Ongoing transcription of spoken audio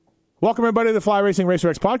Welcome, everybody, to the Fly Racing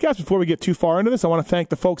RacerX podcast. Before we get too far into this, I want to thank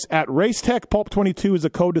the folks at Racetech. Pulp22 is a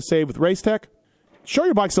code to save with Racetech. Show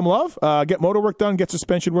your bike some love. Get motor work done. Get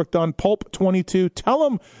suspension work done. Pulp22. Tell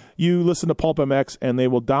them you listen to Pulp MX, and they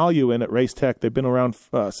will dial you in at Racetech. They've been around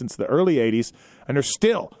since the early 80s, and they're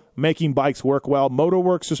still making bikes work well. Motor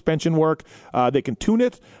work, suspension work. They can tune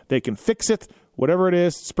it. They can fix it. Whatever it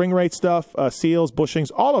is, spring rate stuff, seals, bushings,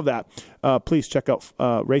 all of that. Please check out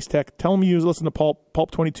Racetech. Tell them you listen to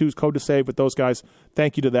Pulp22's code to save with those guys.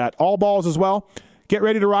 Thank you to that. All Balls as well. Get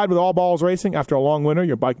ready to ride with All Balls Racing. After a long winter,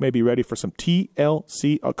 your bike may be ready for some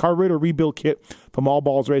TLC, a carburetor rebuild kit from All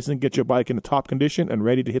Balls Racing. Get your bike into top condition and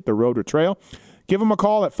ready to hit the road or trail. Give them a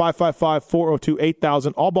call at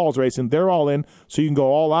 555-402-8000. All Balls Racing, they're all in, so you can go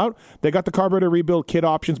all out. They got the carburetor rebuild kit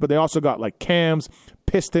options, but they also got like cams,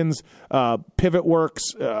 pistons, Pivot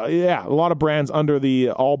Works. A lot of brands under the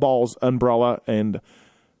All Balls umbrella, and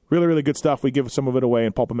really, really good stuff. We give some of it away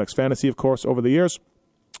in Pulp MX Fantasy, of course, over the years.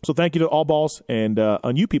 So thank you to All Balls and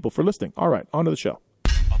on you people for listening. All right, on to the show. A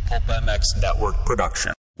Pulp MX Network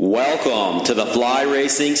production. Welcome to the Fly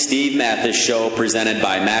Racing Steve Mathis Show, presented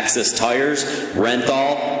by Maxxis Tires,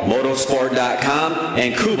 Renthal, Motorsport.com,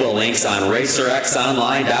 and Kuba Links on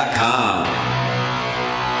RacerXOnline.com.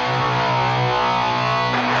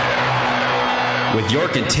 With your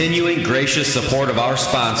continuing gracious support of our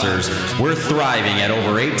sponsors, we're thriving at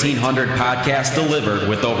over 1,800 podcasts delivered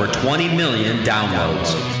with over 20 million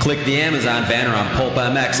downloads. Click the Amazon banner on Pulp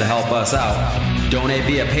MX to help us out. Donate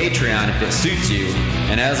via Patreon if it suits you.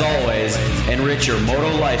 And as always, enrich your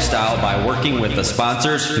moto lifestyle by working with the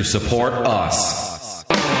sponsors who support us.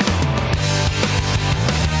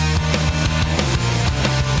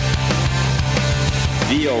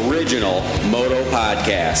 The original Moto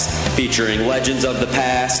Podcast, featuring legends of the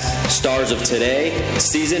past, stars of today,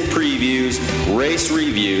 season previews, race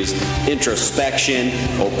reviews, introspection,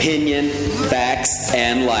 opinion, facts,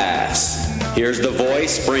 and laughs. Here's the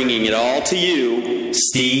voice bringing it all to you,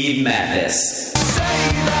 Steve Mathis. Say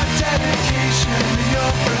that dedication to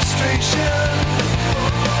your frustration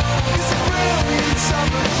is the brilliance of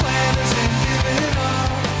the planners and giving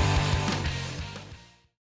up.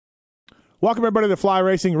 Welcome, everybody, to the Fly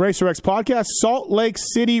Racing RacerX podcast, Salt Lake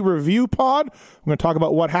City Review Pod. I'm going to talk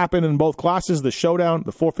about what happened in both classes, the showdown,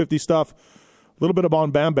 the 450 stuff, a little bit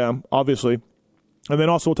about Bam Bam, obviously. And then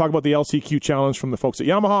also we'll talk about the LCQ challenge from the folks at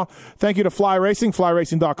Yamaha. Thank you to Fly Racing,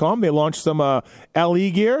 flyracing.com. They launched some LE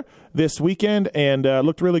gear this weekend and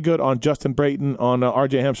looked really good on Justin Brayton, on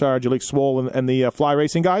RJ Hampshire, Jalek Swoll, and the Fly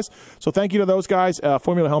Racing guys. So thank you to those guys.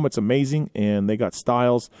 Formula Helmet's amazing, and they got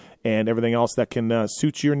styles and everything else that can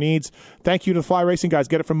suit your needs. Thank you to the Fly Racing guys.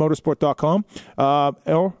 Get it from motorsport.com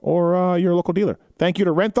or your local dealer. Thank you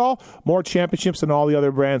to Renthal. More championships than all the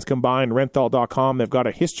other brands combined. Renthal.com. They've got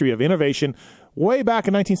a history of innovation. Way back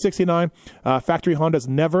in 1969, factory Honda's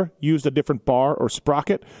never used a different bar or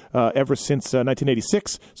sprocket ever since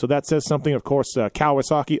 1986. So that says something. Of course,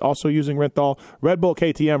 Kawasaki also using Renthal. Red Bull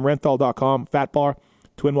KTM, Renthal.com. Fat bar,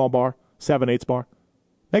 twin wall bar, 7/8 bar.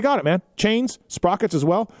 They got it, man. Chains, sprockets as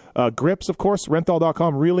well. Grips, of course,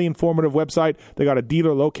 Renthal.com. Really informative website. They got a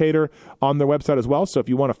dealer locator on their website as well. So if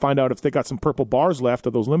you want to find out if they got some purple bars left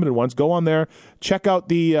of those limited ones, go on there. Check out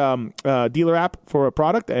the dealer app for a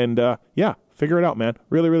product. And, figure it out, man.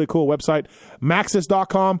 Really, really cool website.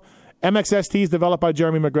 Maxxis.com. MXSTs developed by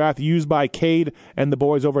Jeremy McGrath, used by Cade and the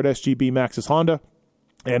boys over at SGB Maxxis Honda.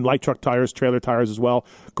 And light truck tires, trailer tires as well.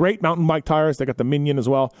 Great mountain bike tires. They got the Minion as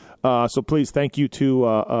well. So please, thank you to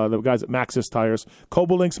the guys at Maxxis Tires.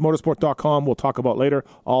 Cobolinks, motorsport.com, we'll talk about later.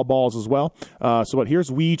 All Balls as well.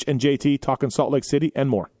 Here's Weege and JT talking Salt Lake City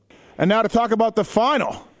and more. And now to talk about the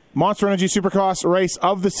final Monster Energy Supercross race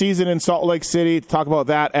of the season in Salt Lake City. To talk about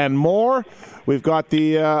that and more, we've got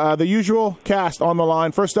the usual cast on the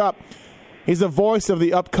line. First up, he's the voice of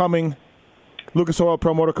the upcoming Lucas Oil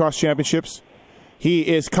Pro Motocross Championships. He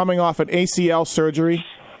is coming off an ACL surgery.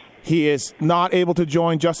 He is not able to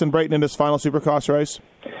join Justin Brayton in this final Supercross race.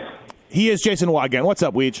 He is Jason Weigandt. What's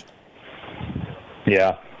up, Weege?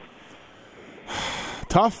 Yeah.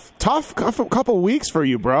 Tough couple weeks for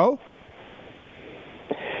you, bro.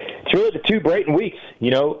 It's really the two Brayton weeks.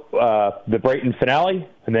 The Brayton finale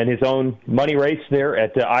and then his own money race there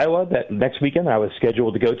at Iowa that next weekend I was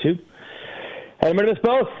scheduled to go to. Had him into this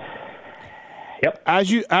both. Yep.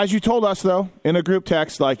 As you told us, though, in a group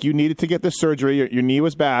text, like you needed to get this surgery, your knee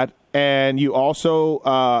was bad, and you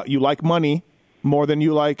also you like money more than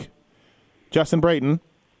you like Justin Brayton,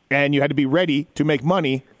 and you had to be ready to make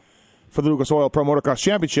money for the Lucas Oil Pro Motocross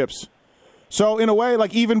Championships. So in a way,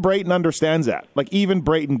 like even Brayton understands that. Like even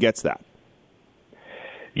Brayton gets that.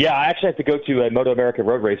 Yeah, I actually have to go to a Moto America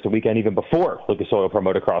road race the weekend even before Lucas Oil Pro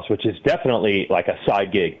Motocross, which is definitely like a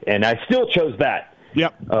side gig. And I still chose that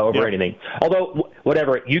over anything. Although,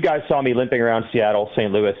 whatever, you guys saw me limping around Seattle,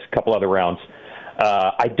 St. Louis, a couple other rounds.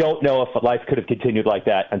 I don't know if life could have continued like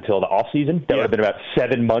that until the off season. That would have been about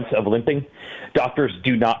 7 months of limping. Doctors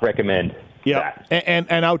do not recommend that. And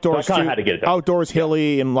outdoors, so I kind of had to get it done. Outdoors,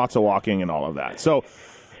 hilly, and lots of walking and all of that. So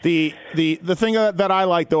the thing that I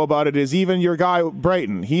like though about it is even your guy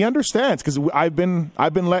Brayton, he understands because I've been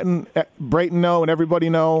letting Brayton know and everybody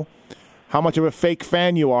know how much of a fake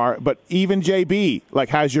fan you are. But even JB like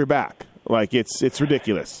has your back. Like it's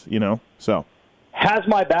ridiculous, you know. So. Has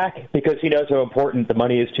my back because he knows how important the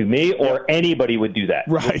money is to me, or anybody would do that.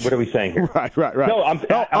 Right. What are we saying here? Right. No, I'm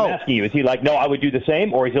asking you. Is he like, no, I would do the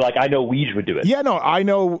same, or is he like, I know Weege would do it? Yeah, no, I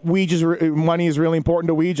know Weege's money is really important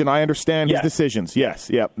to Weege, and I understand his decisions. Yes,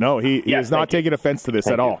 yep. No, he is not taking offense to this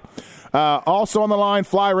at all. Also on the line,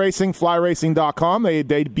 Fly Racing, flyracing.com. They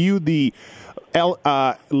debuted the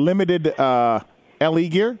limited LE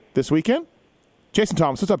gear this weekend. Jason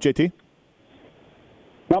Thomas, what's up, JT?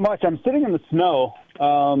 Not much. I'm sitting in the snow,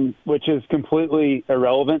 which is completely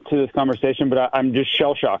irrelevant to this conversation, but I'm just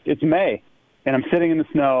shell-shocked. It's May, and I'm sitting in the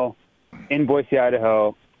snow in Boise,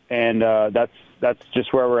 Idaho, and that's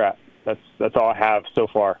just where we're at. That's all I have so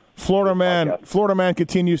far. Florida man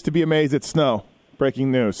continues to be amazed at snow. Breaking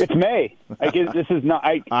news. It's May. This is not.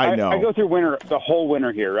 I know. I go through winter, the whole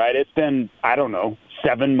winter here, right? It's been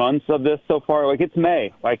 7 months of this so far. Like it's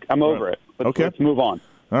May. Like I'm over it. Let's move on.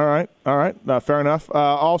 All right. Fair enough.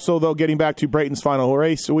 Also, though, getting back to Brayton's final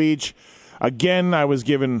race, Weege, again, I was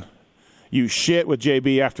giving you shit with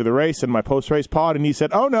JB after the race in my post-race pod, and he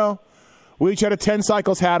said, oh, no, Weege had a 10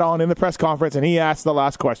 cycles hat on in the press conference, and he asked the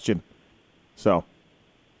last question. So.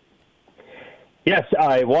 Yes,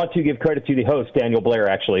 I want to give credit to the host, Daniel Blair,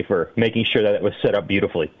 actually, for making sure that it was set up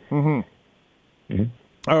beautifully. Mm-hmm.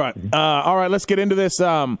 Mm-hmm. All right, let's get into this.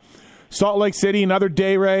 Salt Lake City, another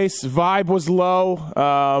day race. Vibe was low.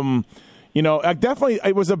 Definitely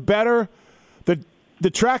it was a better – the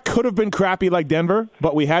track could have been crappy like Denver,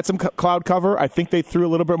 but we had some cloud cover. I think they threw a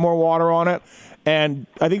little bit more water on it. And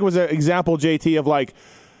I think it was an example, JT, of like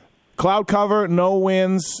cloud cover, no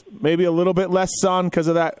winds, maybe a little bit less sun because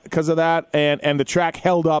of that, and the track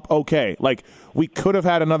held up okay. Like we could have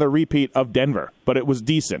had another repeat of Denver, but it was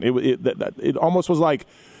decent. It almost was like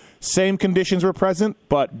 – same conditions were present,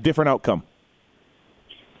 but different outcome.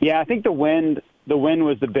 Yeah, I think the wind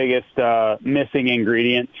was the biggest missing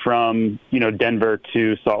ingredient from Denver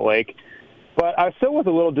to Salt Lake. But I still was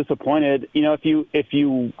a little disappointed. If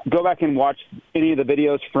you go back and watch any of the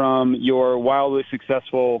videos from your wildly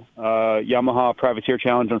successful Yamaha Privateer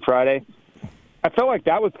Challenge on Friday, I felt like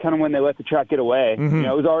that was kind of when they let the track get away. Mm-hmm.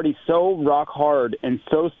 It was already so rock hard and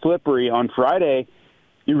so slippery on Friday.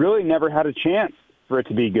 You really never had a chance for it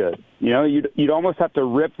to be good. You'd almost have to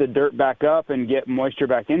rip the dirt back up and get moisture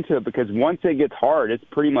back into it because once it gets hard, it's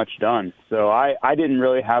pretty much done. So I didn't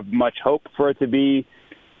really have much hope for it to be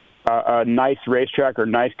a nice racetrack or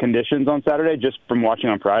nice conditions on Saturday just from watching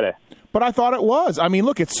on Friday. But I thought it was. I mean,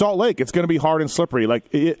 look, it's Salt Lake. It's going to be hard and slippery.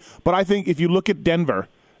 But I think if you look at Denver,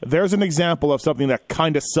 there's an example of something that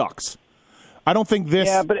kind of sucks. I don't think this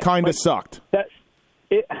kind of sucked.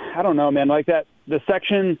 I don't know, man. Like that, the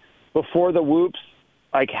section before the whoops,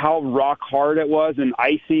 like how rock hard it was and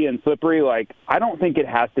icy and slippery. Like, I don't think it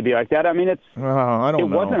has to be like that. I mean, it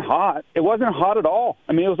wasn't hot. It wasn't hot at all.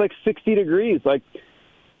 I mean, it was like 60 degrees. Like,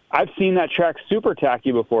 I've seen that track super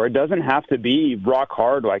tacky before. It doesn't have to be rock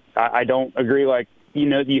hard. Like, I don't agree. Like,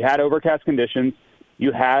 you had overcast conditions.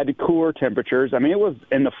 You had cooler temperatures. I mean, it was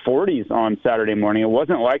in the 40s on Saturday morning. It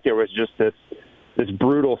wasn't like there was just this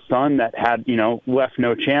brutal sun that had, left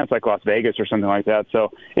no chance like Las Vegas or something like that.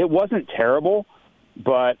 So it wasn't terrible.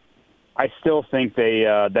 But I still think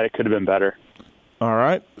that it could have been better. All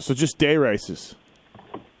right. So just day races.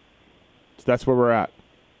 So that's where we're at.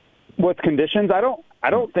 With conditions, I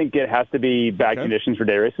don't think it has to be bad conditions for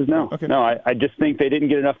day races. No. Okay. No, I just think they didn't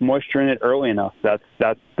get enough moisture in it early enough. That's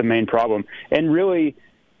the main problem. And really,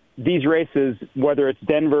 these races, whether it's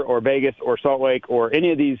Denver or Vegas or Salt Lake or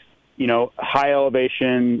any of these, high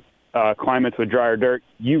elevation climates with drier dirt,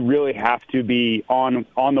 you really have to be on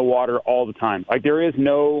the water all the time. Like there is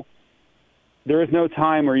no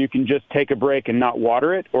time where you can just take a break and not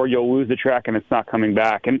water it, or you'll lose the track and it's not coming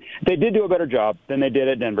back. And they did do a better job than they did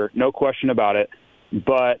at Denver, no question about it.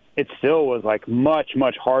 But it still was like much,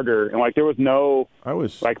 much harder, and like there was no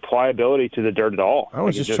pliability to the dirt at all. I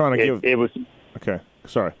was just trying to give it was okay.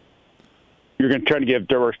 Sorry. You're trying to give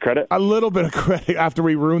Dirtworks credit? A little bit of credit after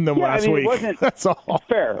we ruined them last week. It wasn't, that's all.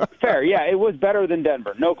 Fair. Yeah, it was better than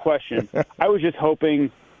Denver, no question. I was just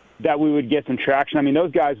hoping that we would get some traction. I mean,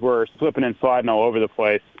 those guys were slipping and sliding all over the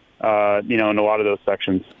place, in a lot of those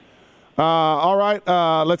sections. All right,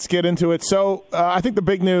 let's get into it. So I think the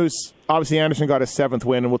big news, obviously Anderson got his 7th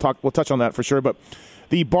win, and we'll touch on that for sure. But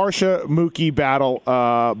the Barcia-Mookie battle,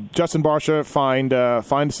 Justin Barcia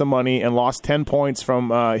fined some money and lost 10 points from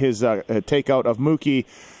his takeout of Mookie.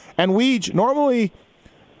 And normally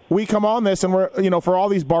we come on this and we're, for all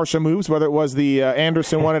these Barcia moves, whether it was the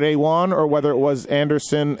Anderson one at A1 or whether it was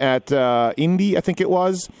Anderson at Indy, I think it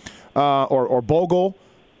was, or Bogle,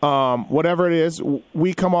 whatever it is,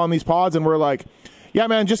 we come on these pods and we're like, yeah,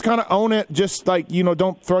 man, just kind of own it. Just like,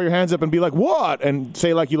 don't throw your hands up and be like, what? And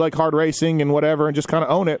say like you like hard racing and whatever and just kind of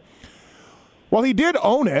own it. Well, he did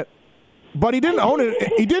own it, but he didn't own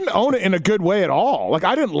it. He didn't own it in a good way at all. Like,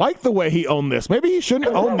 I didn't like the way he owned this. Maybe he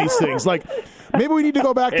shouldn't own these things. Like, maybe we need to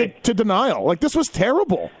go back to denial. Like, this was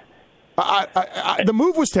terrible. The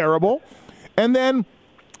move was terrible. And then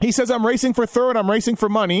he says, I'm racing for third. I'm racing for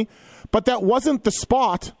money. But that wasn't the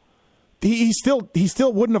spot. He still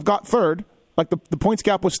wouldn't have got third. Like, the points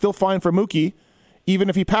gap was still fine for Mookie, even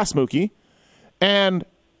if he passed Mookie. And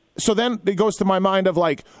so then it goes to my mind of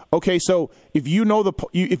like, okay, so if you know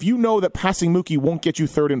that passing Mookie won't get you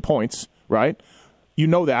third in points, right? You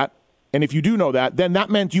know that. And if you do know that, then that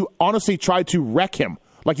meant you honestly tried to wreck him.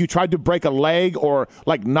 Like, you tried to break a leg or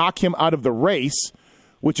like knock him out of the race,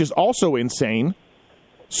 which is also insane.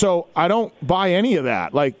 So I don't buy any of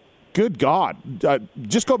that. Like, good God.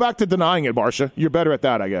 Just go back to denying it, Barcia. You're better at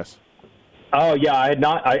that, I guess. Oh, yeah,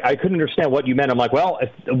 I couldn't understand what you meant. I'm like, well, if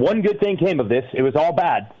one good thing came of this. It was all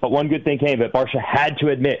bad, but one good thing came of it. Barcia had to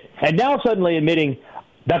admit. And now suddenly admitting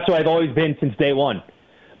that's what I've always been since day one.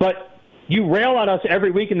 But you rail on us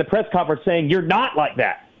every week in the press conference saying you're not like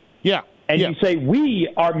that. Yeah. And you say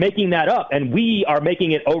we are making that up and we are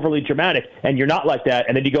making it overly dramatic and you're not like that.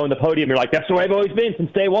 And then you go on the podium, you're like, that's the way I've always been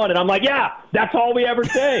since day one. And I'm like, yeah, that's all we ever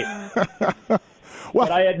say. Well,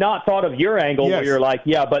 but I had not thought of your angle where you're like,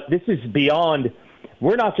 yeah, but this is beyond.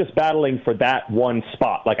 We're not just battling for that one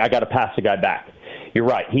spot. Like, I got to pass the guy back. You're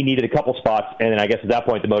right. He needed a couple spots. And then I guess at that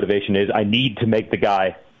point the motivation is I need to make the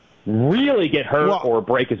guy really get hurt or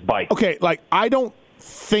break his bike. Okay, like, I don't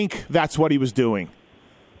think that's what he was doing.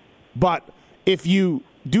 But if you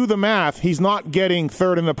do the math, he's not getting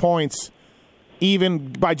third in the points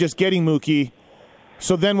even by just getting Mookie.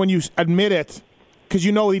 So then when you admit it, because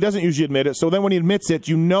he doesn't usually admit it. So then when he admits it,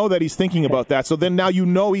 you know that he's thinking about that. So then now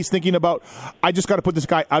he's thinking about, I just got to put this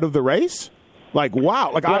guy out of the race? Like,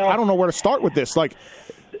 wow. Like, I don't know where to start with this. Like,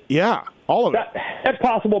 yeah, all of it. That's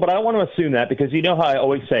possible, but I don't want to assume that because you know how I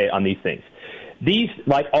always say on these things. These,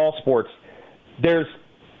 like all sports, there's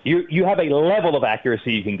you have a level of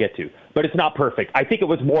accuracy you can get to, but it's not perfect. I think it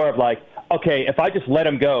was more of like, okay, if I just let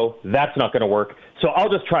him go, that's not going to work. So I'll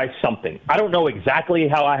just try something. I don't know exactly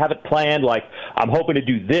how I have it planned. Like, I'm hoping to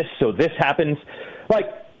do this so this happens. Like,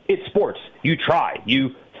 it's sports. You try.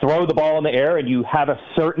 You throw the ball in the air and you have a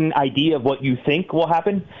certain idea of what you think will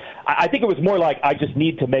happen. I think it was more like I just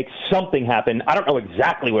need to make something happen. I don't know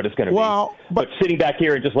exactly what it's going to be. But sitting back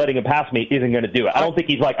here and just letting him pass me isn't going to do it. I don't think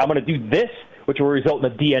he's like, I'm going to do this, which will result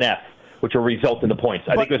in a DNF, which will result in the points.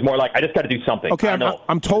 I think it was more like, I just got to do something. Okay,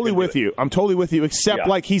 I'm totally with you. I'm totally with you, except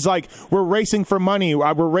like he's like, we're racing for money.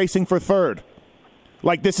 We're racing for third.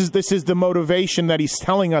 Like, this is the motivation that he's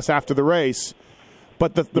telling us after the race,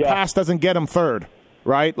 but the pass doesn't get him third,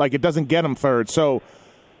 right? Like, it doesn't get him third. So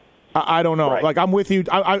I don't know. Right. Like, I'm with you.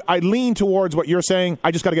 I lean towards what you're saying.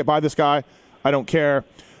 I just got to get by this guy. I don't care.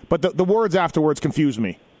 But the words afterwards confuse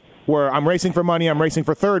me, where I'm racing for money, I'm racing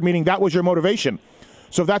for third, meaning that was your motivation.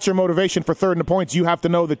 So if that's your motivation for third in the points, you have to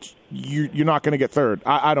know that you're not going to get third.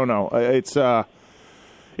 I don't know.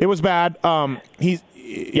 It was bad.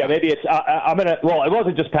 Maybe it's I'm gonna. Well, it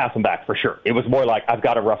wasn't just pass him back for sure. It was more like I've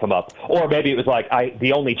got to rough him up, or maybe it was like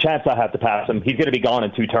the only chance I have to pass him, he's going to be gone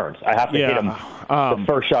in 2 turns. I have to hit him the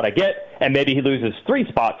first shot I get, and maybe he loses 3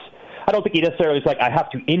 spots. I don't think he necessarily is like I have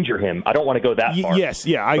to injure him. I don't want to go that far. Yes,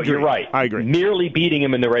 I agree. You're right. I agree. Merely beating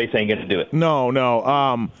him in the race ain't going to do it.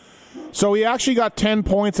 No. So he actually got 10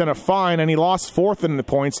 points and a fine, and he lost 4th in the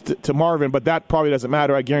points to Marvin, but that probably doesn't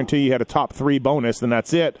matter. I guarantee you had a top 3 bonus, and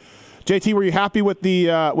that's it. JT, were you happy with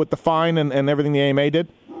the fine and everything the AMA did?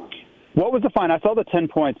 What was the fine? I saw the 10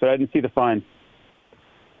 points, but I didn't see the fine.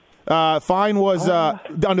 Fine was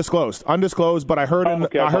undisclosed. But I heard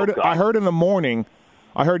I heard in the morning.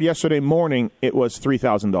 I heard yesterday morning it was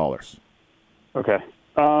 $3,000. Okay,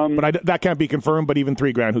 but that can't be confirmed. But even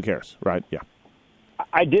 $3,000, who cares, right? Yeah.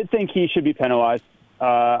 I did think he should be penalized.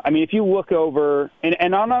 I mean, if you look over,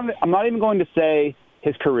 and I'm not even going to say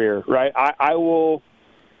his career, right?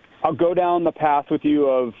 I'll go down the path with you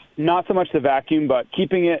of not so much the vacuum, but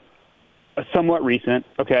keeping it somewhat recent,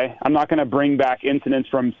 okay? I'm not going to bring back incidents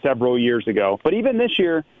from several years ago. But even this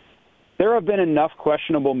year, there have been enough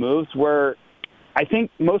questionable moves where I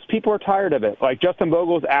think most people are tired of it. Like Justin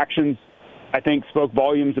Vogle's actions, I think, spoke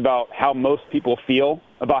volumes about how most people feel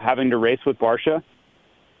about having to race with Barcia.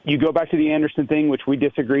 You go back to the Anderson thing, which we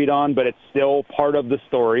disagreed on, but it's still part of the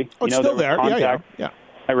story. Oh, it's still there. Yeah.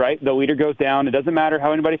 Right? The leader goes down. It doesn't matter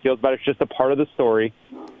how anybody feels about it. It's just a part of the story.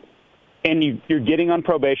 And you're getting on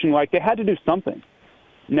probation. Like, they had to do something.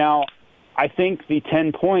 Now, I think the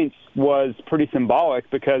 10 points was pretty symbolic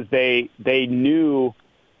because they knew,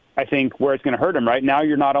 I think, where it's going to hurt them, right? Now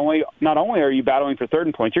you're not only are you battling for third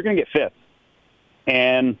in points, you're going to get fifth.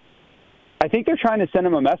 And I think they're trying to send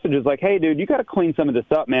him a message is like, hey, dude, you got to clean some of this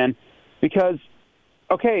up, man. Because,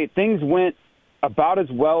 okay, things went about as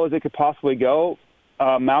well as it could possibly go.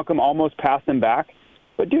 Malcolm almost passed him back.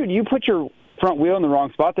 But, dude, you put your front wheel in the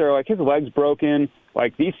wrong spot there. Like, his leg's broken.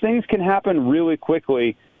 Like, these things can happen really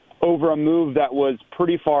quickly over a move that was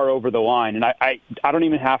pretty far over the line. And I don't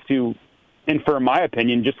even have to infer my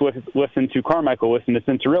opinion. Just listen to Carmichael, listen to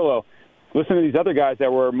Cincerillo, listen to these other guys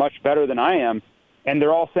that were much better than I am, and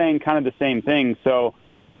they're all saying kind of the same thing. So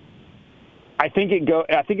I think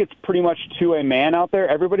it's pretty much to a man out there.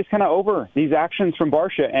 Everybody's kind of over these actions from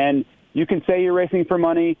Barcia, and you can say you're racing for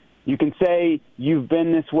money. You can say you've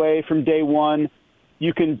been this way from day one.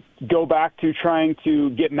 You can go back to trying to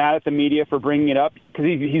get mad at the media for bringing it up because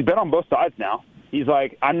he's been on both sides now. He's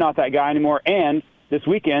like, I'm not that guy anymore. And this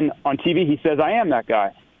weekend on TV, he says, I am that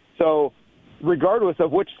guy. So regardless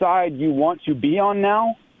of which side you want to be on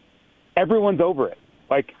now, everyone's over it.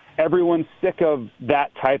 Like, everyone's sick of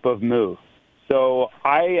that type of move. So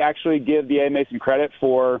I actually give the A. Mason credit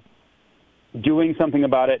for doing something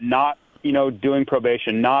about it, not, doing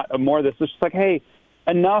probation, not more of this. It's just like, hey,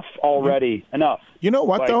 enough already, enough. You know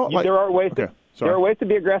what, though? There are ways there are ways to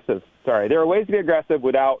be aggressive. There are ways to be aggressive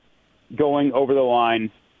without going over the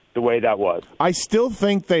line the way that was. I still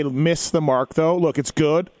think they missed the mark, though. Look, it's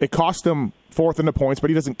good. It cost him fourth in the points,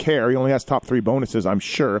 but he doesn't care. He only has top 3 bonuses, I'm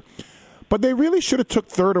sure. But they really should have took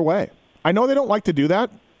third away. I know they don't like to do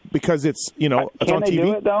that because it's it's on TV. Can they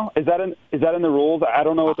do it though? Is that in the rules? I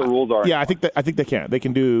don't know what the rules are. Yeah, I think they can. They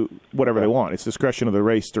can do whatever they want. It's discretion of the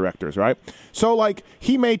race directors, right? So like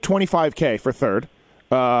he made $25K for third.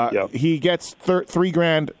 He gets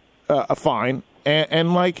 $3,000 a fine,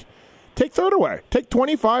 and like take third away. Take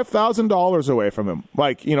 $25,000 away from him.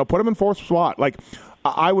 Like put him in fourth spot. Like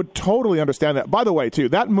I would totally understand that. By the way, too,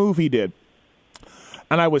 that move he did.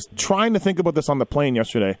 And I was trying to think about this on the plane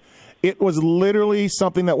yesterday. It was literally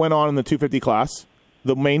something that went on in the 250 class,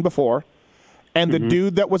 the main before, and the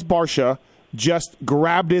dude that was Barcia just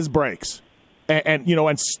grabbed his brakes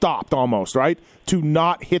and stopped almost, right, to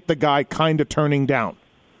not hit the guy kind of turning down.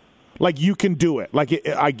 Like, you can do it. Like,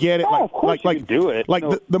 I get it. Oh, of course you can do it. Like,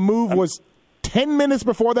 the move was 10 minutes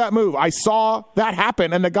before that move. I saw that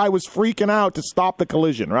happen, and the guy was freaking out to stop the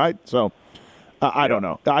collision, right? So, I don't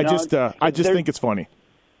know. I just think it's funny.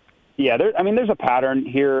 Yeah, there's a pattern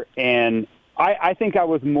here, and I think I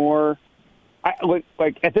was more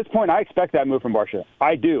like at this point I expect that move from Barcia.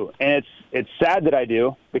 I do, and it's sad that I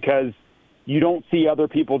do because you don't see other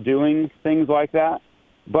people doing things like that.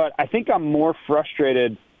 But I think I'm more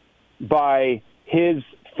frustrated by his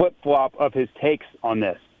flip-flop of his takes on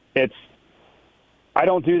this. I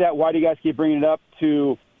don't do that. Why do you guys keep bringing it up?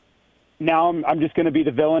 To now I'm just going to be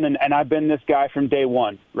the villain, and I've been this guy from day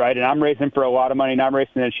one, right? And I'm racing for a lot of money, and I'm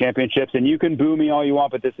racing in championships, and you can boo me all you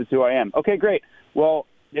want, but this is who I am. Okay, great. Well,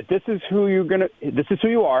 if this is who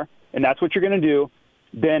you are, and that's what you're going to do,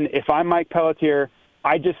 then if I'm Mike Pelletier,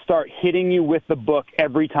 I just start hitting you with the book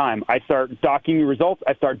every time. I start docking you results.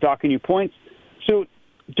 I start docking you points. So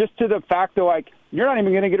just to the fact that, like, you're not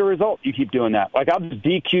even going to get a result. You keep doing that. Like, I'll just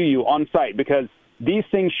DQ you on site because these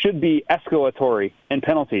things should be escalatory and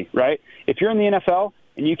penalty, right? If you're in the NFL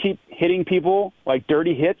and you keep hitting people like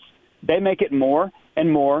dirty hits, they make it more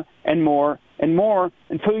and more and more and more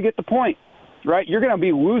until you get the point, right? You're going to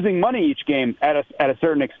be losing money each game at a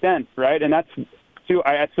certain extent, right? And that's so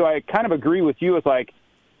I kind of agree with you. It's like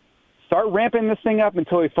start ramping this thing up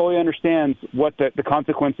until he fully understands what the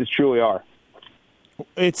consequences truly are.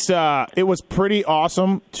 It was pretty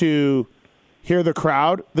awesome to hear the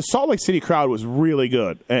crowd. The Salt Lake City crowd was really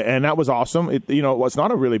good, and that was awesome. It was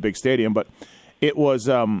not a really big stadium, but it was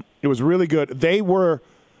really good. They were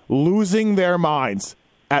losing their minds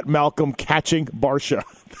at Malcolm catching Barcia.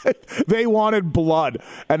 They wanted blood,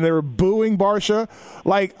 and they were booing Barcia.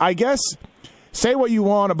 Like, I guess, say what you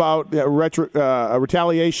want about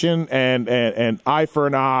retaliation and eye for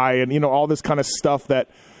an eye and all this kind of stuff that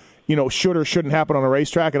should or shouldn't happen on a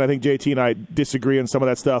racetrack, and I think JT and I disagree on some of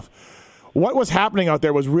that stuff. what was happening out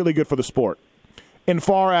there was really good for the sport. In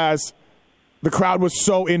far as the crowd was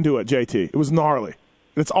so into it, JT. It was gnarly.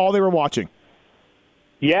 That's all they were watching.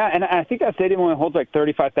 Yeah, and I think that stadium only holds like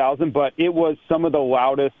 35,000, but it was some of the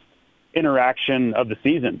loudest interaction of the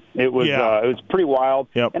season. It was it was pretty wild.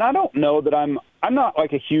 Yep. And I don't know that I'm not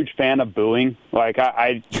like a huge fan of booing. Like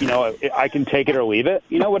I I can take it or leave it,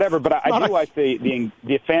 whatever. But I do like the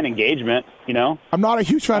fan engagement. I'm not a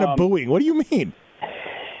huge fan of booing. What do you mean?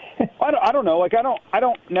 I don't know. Like I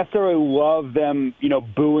don't necessarily love them,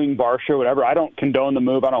 booing Barcia or whatever. I don't condone the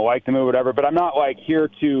move. I don't like the move, or whatever. But I'm not here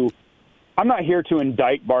to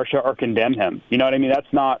indict Barcia or condemn him. You know what I mean?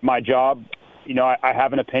 That's not my job. I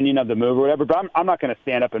have an opinion of the move or whatever, but I'm not going to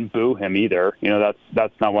stand up and boo him either.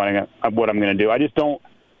 That's not what I'm going to do. I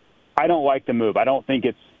don't like the move. I don't think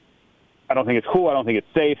it's cool. I don't think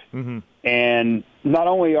it's safe. Mm-hmm. And not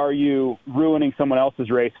only are you ruining someone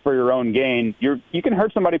else's race for your own gain, you can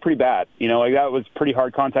hurt somebody pretty bad. Like that was pretty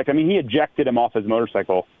hard contact. I mean, he ejected him off his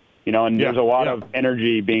motorcycle, and there's a lot of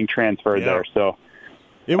energy being transferred there. So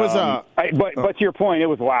it was but to your point, it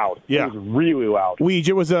was loud. Yeah. It was really loud.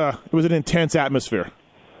 It was an intense atmosphere.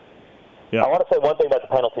 Yeah. I want to say one thing about the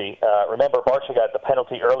penalty. Remember, Barcia got the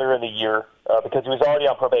penalty earlier in the year because he was already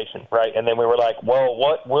on probation, right? And then we were like, well,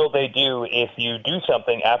 what will they do if you do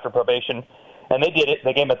something after probation? And they did it.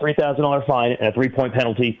 They gave him a $3,000 fine and a 3-point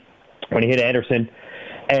penalty when he hit Anderson.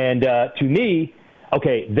 And to me,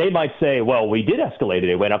 okay, they might say, well, we did escalate it.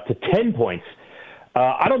 It went up to 10 points.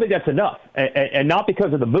 I don't think that's enough, and not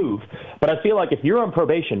because of the move. But I feel like if you're on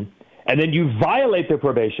probation and then you violate their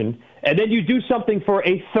probation, and then you do something for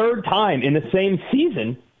a third time in the same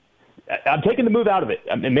season, I'm taking the move out of it.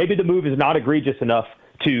 I mean, maybe the move is not egregious enough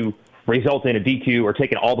to result in a DQ or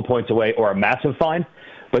taking all the points away or a massive fine.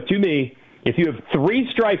 But to me, if you have 3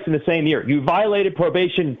 strikes in the same year, you violated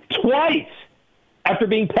probation twice after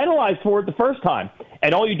being penalized for it the first time,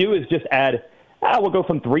 and all you do is just add, we'll go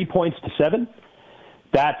from 3 points to 7,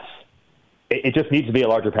 it just needs to be a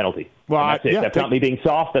larger penalty. Well, that's it. That's not me being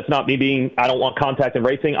soft. That's not me being, I don't want contact in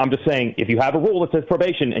racing. I'm just saying, if you have a rule that says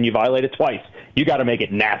probation and you violate it twice, you got to make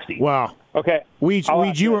it nasty. Wow. Okay.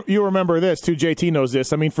 Weege, you remember this, too. JT knows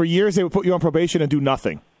this. I mean, for years they would put you on probation and do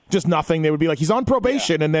nothing. Just nothing. They would be like, he's on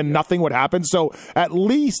probation, and then nothing would happen. So at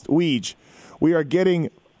least, Weege, we are getting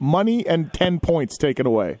money and 10 points taken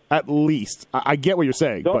away. At least. I get what you're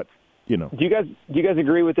saying, but... Do you guys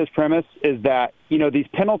agree with this premise? Is that these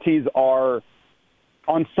penalties are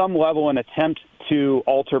on some level an attempt to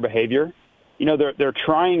alter behavior? They're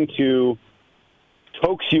trying to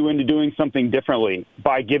coax you into doing something differently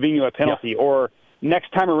by giving you a penalty, or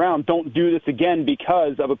next time around, don't do this again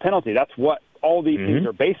because of a penalty. That's what all these things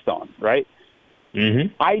are based on, right?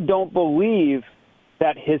 Mm-hmm. I don't believe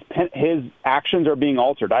that his actions are being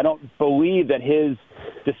altered. I don't believe that his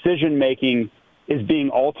decision making is being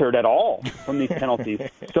altered at all from these penalties.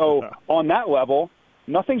 So on that level,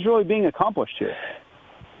 nothing's really being accomplished here.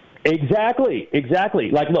 Exactly.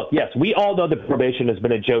 Like, look, yes, we all know that probation has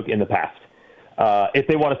been a joke in the past. If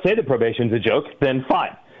they want to say that probation's a joke, then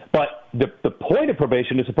fine. But the point of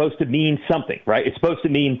probation is supposed to mean something, right? It's supposed to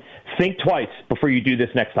mean think twice before you do this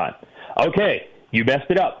next time. Okay, you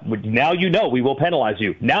messed it up. Now we will penalize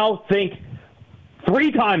you. Now think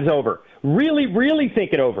 3 times over. Really, really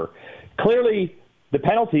think it over. Clearly, the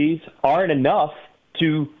penalties aren't enough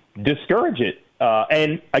to discourage it.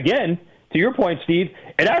 And again, to your point, Steve,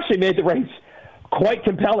 it actually made the race quite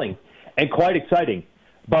compelling and quite exciting.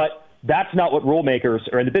 But that's not what rule makers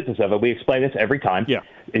are in the business of. We explain this every time. Yeah.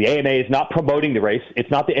 The AMA is not promoting the race.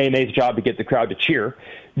 It's not the AMA's job to get the crowd to cheer.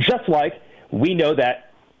 Just like we know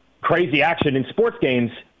that crazy action in sports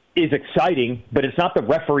games is exciting, but it's not the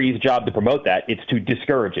referee's job to promote that. It's to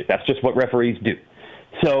discourage it. That's just what referees do.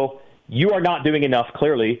 So you are not doing enough,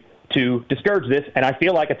 clearly, to discourage this, and I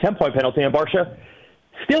feel like a 10-point penalty on Barcia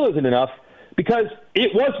still isn't enough because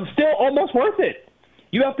it was still almost worth it.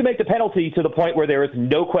 You have to make the penalty to the point where there is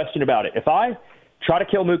no question about it. If I try to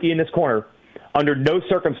kill Mookie in this corner, under no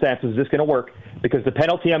circumstances is this going to work because the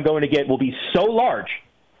penalty I'm going to get will be so large.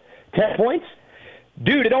 10 points?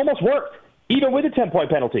 Dude, it almost worked, even with a 10-point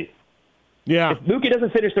penalty. Yeah. If Mookie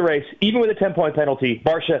doesn't finish the race, even with a 10-point penalty,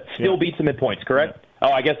 Barcia still beats him in points, correct? Yeah.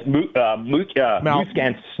 Oh, I guess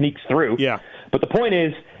Musquin sneaks through. Yeah. But the point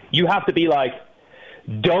is, you have to be like,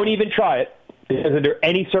 don't even try it, because under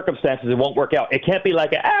any circumstances it won't work out. It can't be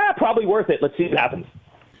like, probably worth it. Let's see what happens.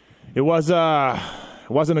 It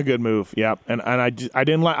wasn't a good move. Yeah, and I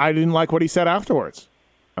didn't like what he said afterwards.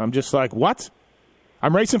 I'm just like, what?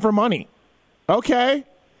 I'm racing for money. Okay,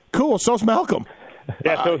 cool. So's Malcolm.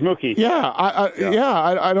 Yeah, so's Mookie.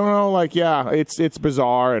 I don't know. Like, it's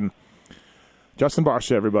bizarre. And Justin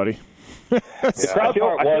Barcia, everybody. The crowd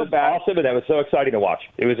part was awesome, and that was so exciting to watch.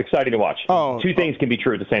 It was exciting to watch. Two things can be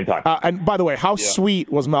true at the same time. And by the way, how sweet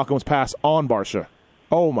was Malcolm's pass on Barcia?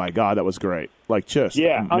 Oh my God, that was great! Like just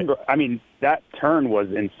I mean, that turn was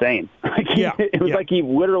insane. It was like he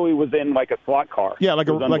literally was in like a slot car. Yeah, like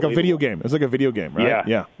a video game. It was like a video game, right?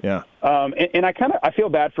 Yeah. And I feel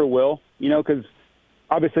bad for Will, because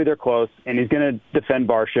obviously they're close, and he's going to defend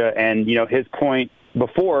Barcia, and his point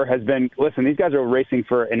before has been, listen, these guys are racing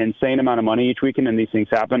for an insane amount of money each weekend, and these things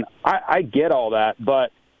happen. I get all that,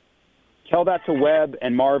 but tell that to Webb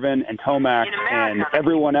and Marvin and Tomac and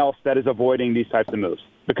everyone else that is avoiding these types of moves,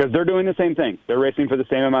 because they're doing the same thing. They're racing for the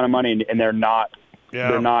same amount of money, and they're not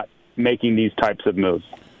making these types of moves.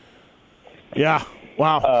 Yeah.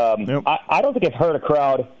 Wow. I don't think I've heard a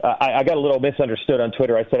crowd. I got a little misunderstood on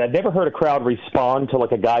Twitter. I said I'd never heard a crowd respond to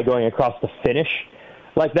like a guy going across the finish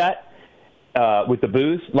like that. With the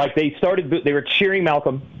boos, like they were cheering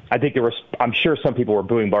Malcolm. I'm sure some people were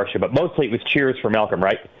booing Barcia, but mostly it was cheers for Malcolm,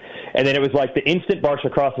 right? And then it was like the instant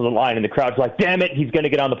Barcia crosses the line, and the crowd's like, "Damn it, he's going to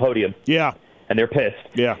get on the podium." Yeah, and they're pissed.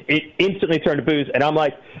 Yeah, it instantly turned to boos, and I'm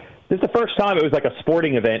like, this is the first time it was like a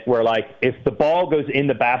sporting event where like if the ball goes in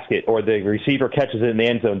the basket or the receiver catches it in the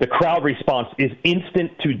end zone, the crowd response is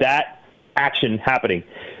instant to that action happening.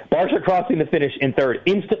 Barcia crossing the finish in third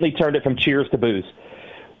instantly turned it from cheers to boos,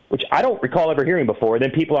 which I don't recall ever hearing before. And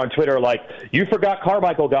then people on Twitter are like, you forgot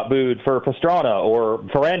Carmichael got booed for Pastrana, or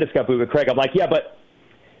Ferrandis got booed with Craig. I'm like, yeah, but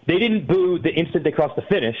they didn't boo the instant they crossed the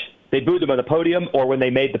finish. They booed them on the podium or when they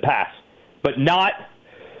made the pass. But not,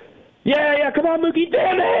 come on, Mookie,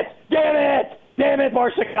 damn it,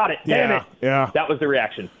 Barcia got it, damn it. Yeah. That was the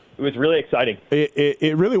reaction. It was really exciting.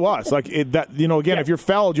 It really was. Like, if you're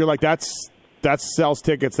fouled, you're like, that sells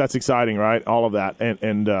tickets, that's exciting, right? All of that.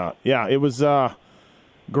 And it was...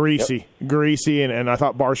 greasy, and I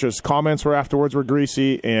thought Barcia's comments afterwards were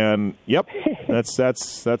greasy, and that's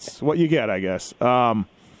what you get, I guess.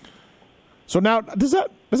 So now, does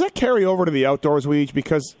that carry over to the outdoors, Weege?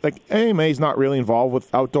 Because like AMA is not really involved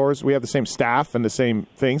with outdoors. We have the same staff and the same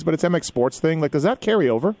things, but it's MX Sports thing. Like, does that carry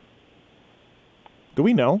over? Do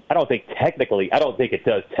we know? I don't think it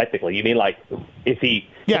does technically. You mean like if he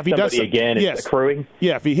hits somebody again, it's accruing?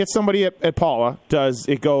 Yeah, if he hits somebody at Paula, does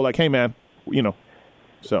it go like, hey man,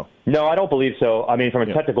 So no, I don't believe so. I mean, from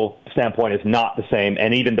a technical standpoint, it's not the same.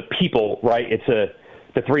 And even the people, right? It's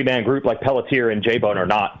the three-man group like Pelletier and J-Bone are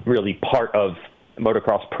not really part of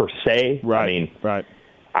motocross per se. Right. I mean, right.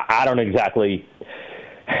 I don't exactly.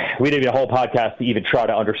 We did a whole podcast to even try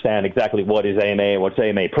to understand exactly what is AMA and what's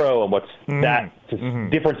AMA Pro and what's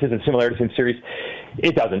differences and similarities in series.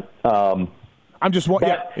 It doesn't. I'm just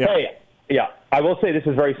I will say this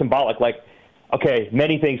is very symbolic. Like, okay,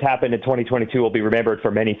 many things happened in 2022 will be remembered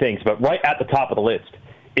for many things, but right at the top of the list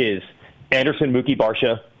is Anderson, Mookie,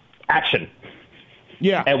 Barcia, action.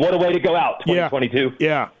 Yeah. And what a way to go out, 2022.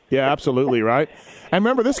 Yeah, absolutely, right? And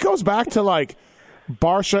remember, this goes back to, like,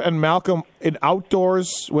 Barcia and Malcolm in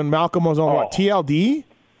outdoors when Malcolm was on, TLD?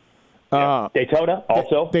 Daytona,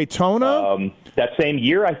 also. Daytona? That same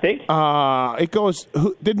year, I think. It goes,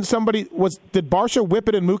 did Barcia whip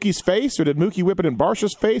it in Mookie's face, or did Mookie whip it in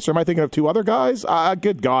Barcia's face, or am I thinking of two other guys?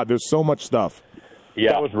 Good God, there's so much stuff.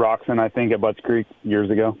 Yeah. That was Roxon, I think, at Butts Creek years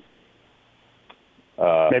ago.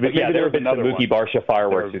 Maybe there have been some Mookie Barcia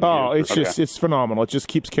fireworks. It's phenomenal. It just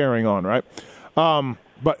keeps carrying on, right?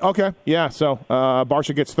 But, okay, so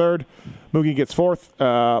Barcia gets third. Mookie gets fourth.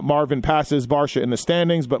 Marvin passes Barcia in the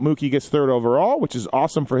standings, but Mookie gets third overall, which is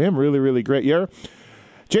awesome for him. Really, really great year.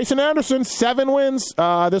 Jason Anderson, 7 wins.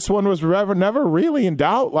 This one was never really in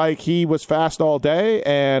doubt. Like, he was fast all day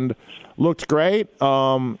and looked great.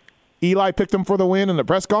 Eli picked him for the win in the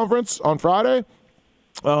press conference on Friday.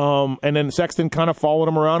 And then Sexton kind of followed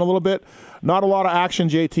him around a little bit. Not a lot of action,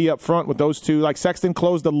 JT, up front with those two. Like, Sexton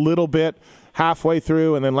closed a little bit halfway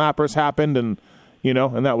through, and then lappers happened, and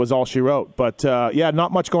and that was all she wrote. But,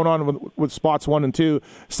 not much going on with spots 1 and 2.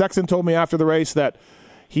 Sexton told me after the race that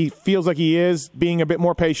he feels like he is being a bit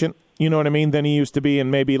more patient, than he used to be.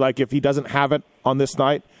 And maybe, like, if he doesn't have it on this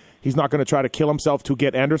night, he's not going to try to kill himself to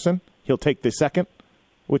get Anderson. He'll take the second,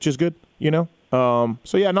 which is good,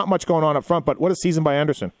 not much going on up front. But what a season by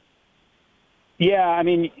Anderson. Yeah, I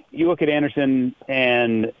mean, you look at Anderson,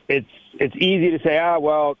 and it's easy to say,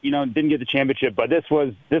 didn't get the championship, but this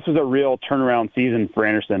was a real turnaround season for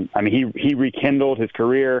Anderson. I mean, he rekindled his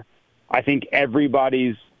career. I think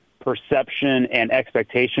everybody's perception and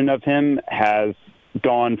expectation of him has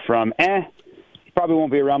gone from, he probably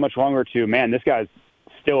won't be around much longer, to, man, this guy's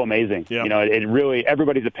still amazing. Yeah. It really,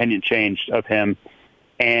 everybody's opinion changed of him.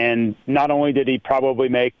 And not only did he probably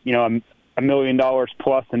make, $1 million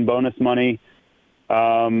plus in bonus money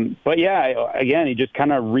But yeah, again, he just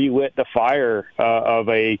kind of relit the fire of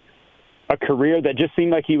a career that just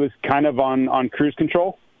seemed like he was kind of on cruise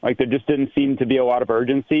control. Like there just didn't seem to be a lot of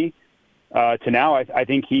urgency. To now, I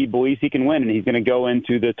think he believes he can win, and he's going to go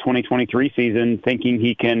into the 2023 season thinking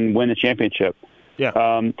he can win the championship. Yeah.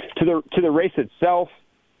 To the race itself,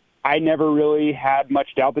 I never really had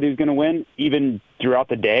much doubt that he was going to win. Even throughout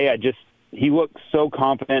the day, he looked so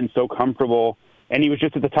confident and so comfortable, and he was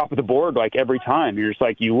just at the top of the board like every time. You're just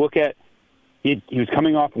like, you look at he was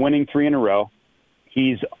coming off winning 3 in a row.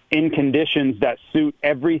 He's in conditions that suit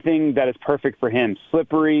everything that is perfect for him: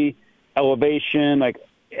 slippery, elevation, like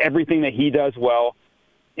everything that he does well.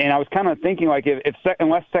 And I was kind of thinking, like,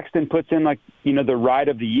 unless Sexton puts in, like, the ride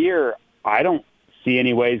of the year, I don't see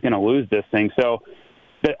any way he's going to lose this thing. So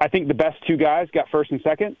I think the best 2 guys got first and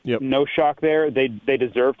second. Yep. No shock there. They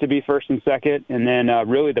deserve to be first and second. And then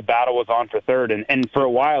really the battle was on for third. And for a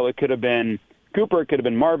while it could have been Cooper, it could have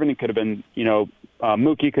been Marvin, it could have been,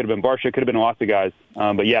 Mookie, could have been Barsha, could have been lots of guys.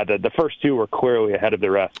 But yeah, the first 2 were clearly ahead of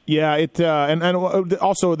the rest. Yeah, and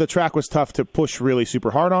also the track was tough to push really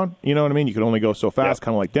super hard on. You know what I mean? You could only go so fast,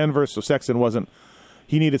 kind of like Denver. So Sexton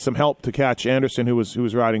he needed some help to catch Anderson, who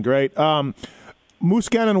was riding great.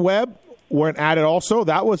 Musquin and Webb weren't at it also.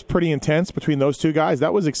 That was pretty intense between those 2 guys.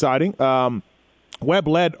 That was exciting. Webb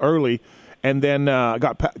led early, and then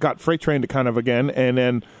got freight trained kind of again, and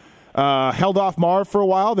then held off Marv for a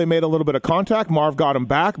while. They made a little bit of contact. Marv got him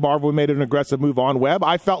back. Marv made an aggressive move on Webb.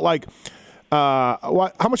 I felt like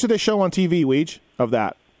how much did they show on TV, Weege, of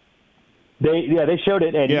that? They showed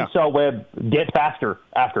it, and you saw Webb get faster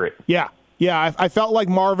after it. Yeah. I felt like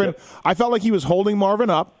Marvin. Yep. I felt like he was holding Marvin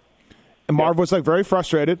up, and Marv was like very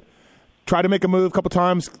frustrated. Tried to make a move a couple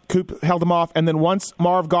times. Coop held him off, and then once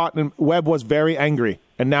Marv got, and Webb was very angry,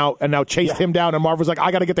 and now chased him down. And Marv was like,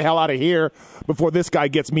 "I got to get the hell out of here before this guy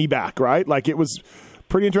gets me back." Right? Like it was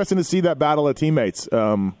pretty interesting to see that battle of teammates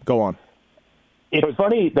go on. It's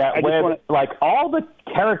funny that Webb, like all the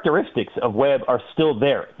characteristics of Webb are still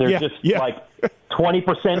there. They're just like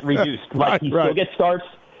 20% reduced. Like he still gets starts.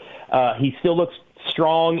 He still looks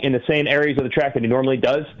strong in the same areas of the track that he normally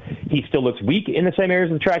does. He still looks weak in the same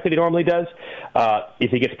areas of the track that he normally does.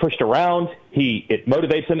 If he gets pushed around, it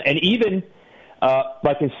motivates him. And even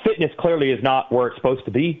like his fitness clearly is not where it's supposed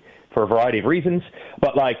to be for a variety of reasons.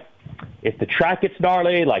 But like if the track gets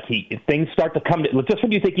gnarly, like if things start to come, just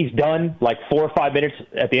when you think he's done, like 4 or 5 minutes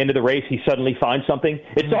at the end of the race, he suddenly finds something.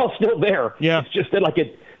 It's all still there. Yeah. It's just that like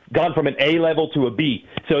it's gone from an A level to a B.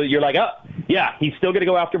 So you're like, yeah, he's still going to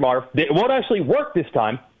go after Marv. It won't actually work this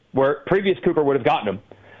time, where previous Cooper would have gotten him.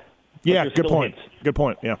 Yeah, good point. Hints. Good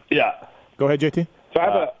point. Yeah. Go ahead, JT. So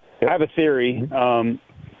I have a theory.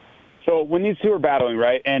 So when these 2 are battling,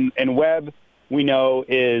 right, and Webb, we know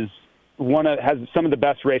has some of the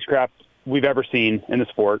best racecraft we've ever seen in the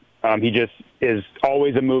sport. He just is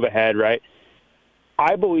always a move ahead, right?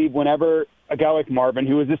 I believe whenever a guy like Marvin,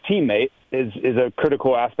 who is his teammate, is a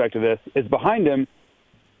critical aspect of this, is behind him,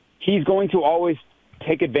 he's going to always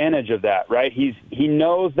take advantage of that, right? He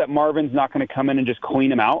knows that Marvin's not going to come in and just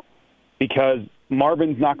clean him out, because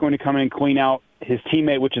Marvin's not going to come in and clean out his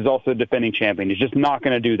teammate, which is also a defending champion. He's just not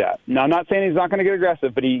going to do that. Now, I'm not saying he's not going to get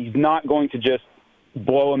aggressive, but he's not going to just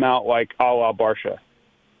blow him out like a la Barsha.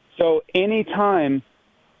 So anytime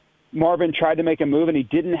Marvin tried to make a move and he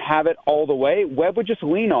didn't have it all the way, Webb would just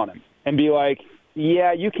lean on him and be like,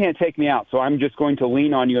 yeah, you can't take me out, so I'm just going to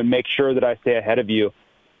lean on you and make sure that I stay ahead of you.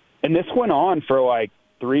 And this went on for like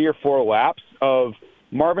 3 or 4 laps of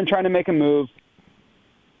Marvin trying to make a move,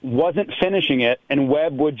 wasn't finishing it, and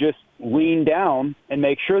Webb would just lean down and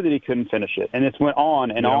make sure that he couldn't finish it. And this went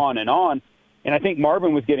on and on and on. And I think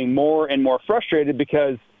Marvin was getting more and more frustrated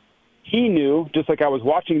because he knew, just like I was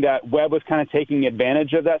watching, that Webb was kind of taking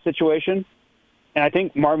advantage of that situation. And I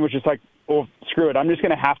think Marvin was just like, well, screw it. I'm just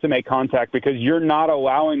going to have to make contact because you're not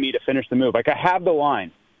allowing me to finish the move. Like, I have the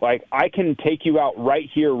line. Like, I can take you out right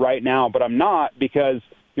here, right now, but I'm not because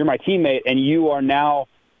you're my teammate and you are now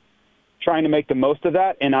trying to make the most of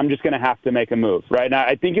that, and I'm just going to have to make a move, right? Now,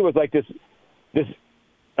 I think it was like this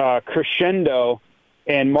crescendo,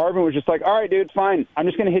 and Marvin was just like, all right, dude, fine. I'm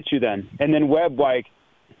just going to hit you then. And then Webb, like,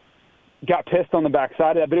 got pissed on the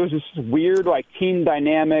backside of that, but it was this weird, like, team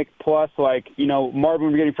dynamic plus, like, you know,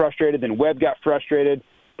 Marvin was getting frustrated, then Webb got frustrated.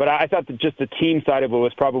 But I thought that just the team side of it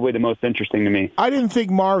was probably the most interesting to me. I didn't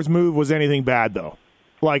think Marv's move was anything bad, though.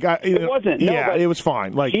 Like, it wasn't. No, yeah, it was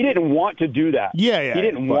fine. Like, he didn't want to do that. Yeah. He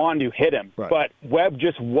didn't want to hit him. Right. But Webb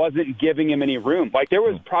just wasn't giving him any room. Like, there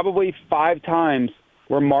was probably 5 times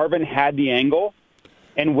where Marvin had the angle,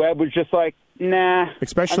 and Webb was just like, nah.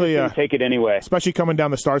 Especially I'm just gonna take it anyway. Especially coming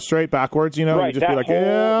down the start straight backwards, you know, right, you just be like,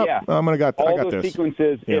 I'm gonna got. All I got those this.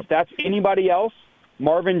 sequences. Yep. If that's anybody else,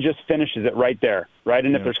 Marvin just finishes it right there, right?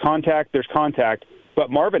 And if there's contact, there's contact. But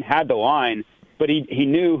Marvin had the line, but he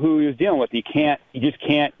knew who he was dealing with. You just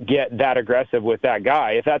can't get that aggressive with that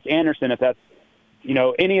guy. If that's Anderson, if that's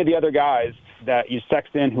any of the other guys that you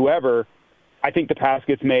Sexton, whoever, I think the pass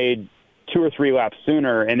gets made 2 or 3 laps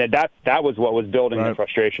sooner, and that was what was building the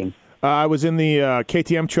frustration. I was in the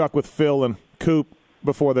KTM truck with Phil and Coop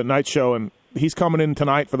before the night show, and he's coming in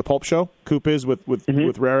tonight for the Pulp Show. Coop is with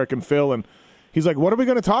Rarick and Phil, and he's like, what are we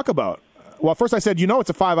going to talk about? Well, first I said, it's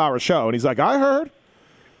a 5-hour show, and he's like, I heard.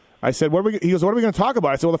 I said, he goes, what are we going to talk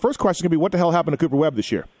about? I said, well, the first question is going to be, what the hell happened to Cooper Webb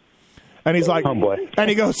this year? And he's like, oh boy. And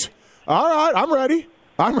he goes, all right, I'm ready.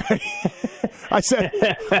 I said,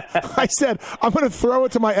 I'm going to throw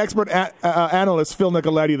it to my expert analyst, Phil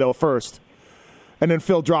Nicoletti, though, first. And then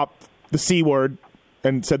Phil dropped the C word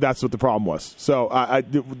and said that's what the problem was. So I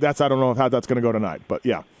don't know how that's going to go tonight, but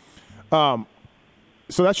yeah. So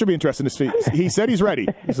that should be interesting to see. He said he's ready,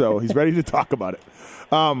 so he's ready to talk about it.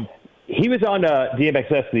 He was on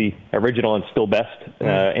DMXS, the original and still best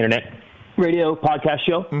internet radio podcast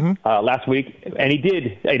show last week, and he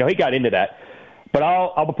did. He got into that. But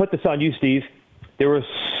I'll put this on you, Steve. There was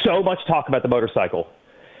so much talk about the motorcycle,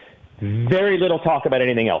 very little talk about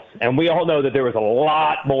anything else, and we all know that there was a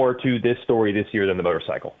lot more to this story this year than the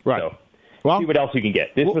motorcycle. Right. So, well, see what else you can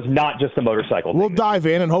get. This was not just the motorcycle. We'll dive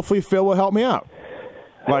in, and hopefully Phil will help me out.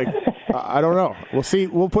 Like, I don't know. We'll see.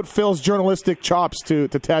 We'll put Phil's journalistic chops to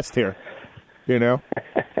test here.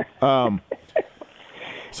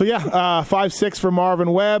 So, 5-6 for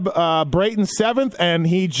Marvin Webb. Brayton 7th, and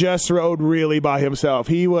he just rode really by himself.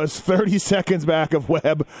 He was 30 seconds back of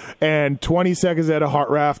Webb and 20 seconds ahead of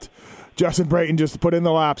Hartraft. Justin Brayton just put in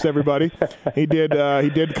the laps, everybody. He did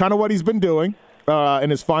kind of what he's been doing in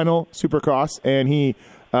his final Supercross, and he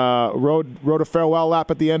rode a farewell lap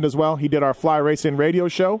at the end as well. He did our Fly Racing radio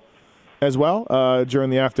show as well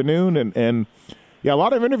during the afternoon, and a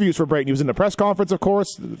lot of interviews for Brayton. He was in the press conference, of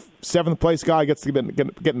course. The 7th place guy gets to get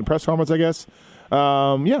in the press conference, I guess.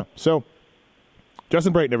 So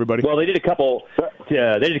Justin Brayton, everybody. Well, they did a couple.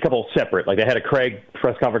 Separate. Like they had a Craig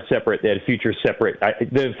press conference separate. They had a Future separate.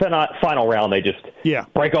 The final round, they just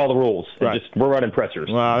break all the ruls. Right. We're running pressers.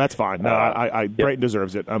 Well, that's fine. No, Brayton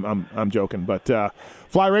deserves it. I'm joking, but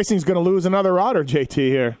Fly Racing's going to lose another rider. JT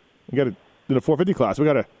here. We got to do the 450 class. We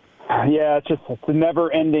got to. Yeah, it's a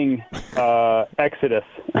never-ending exodus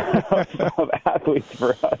of athletes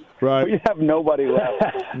for us. Right. We have nobody left.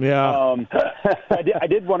 Yeah. I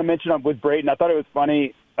did want to mention with Brayton, I thought it was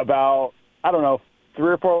funny about, 3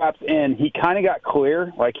 or 4 laps in, he kind of got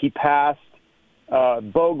clear. Like he passed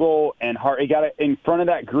Bogle and Hart. He got in front of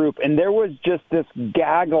that group, and there was just this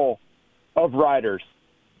gaggle of riders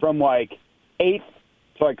from 8th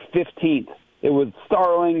to 15th. It was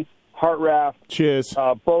Starling, Hartraft, Chiz,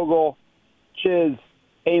 Bogle, Chiz,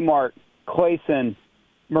 Amart, Clayson,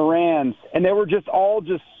 Morans, and they were just all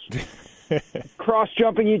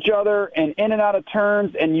cross-jumping each other and in and out of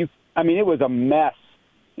turns, and it was a mess.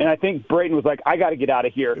 And I think Brayton was like, I got to get out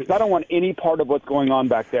of here because I don't want any part of what's going on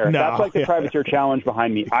back there. No, that's like the Privateer Challenge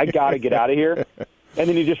behind me. I got to get out of here. And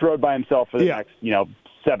then he just rode by himself for the next,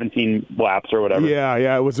 17 laps or whatever.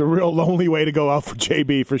 Yeah, it was a real lonely way to go out for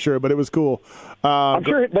JB for sure, but it was cool. I'm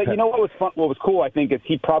sure, but you know what was fun? What was cool, I think, is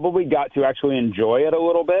he probably got to actually enjoy it a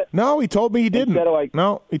little bit. No, he told me he didn't.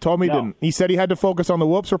 No, he told me he didn't. He said he had to focus on the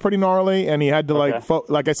whoops were pretty gnarly, and he had to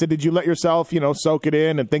like I said, did you let yourself, soak it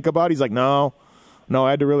in and think about it? He's like, no,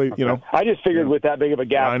 I had to really, I just figured with that big of a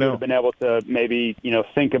gap, he would have been able to maybe,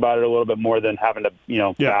 think about it a little bit more than having to,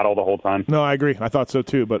 battle the whole time. No, I agree. I thought so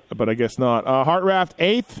too, but I guess not. Hartraft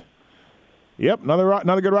 8th. Yep,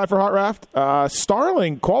 another good ride for Hartraft.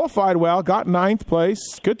 Starling qualified well, got 9th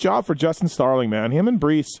place. Good job for Justin Starling, man. Him and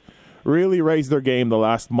Brees really raised their game the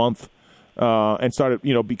last month and started,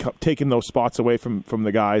 taking those spots away from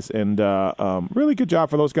the guys. And really good job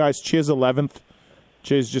for those guys. Chiz 11th.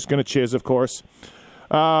 Chiz just going to chiz, of course.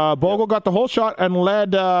 Bogle got the whole shot and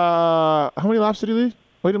led. How many laps did he lead?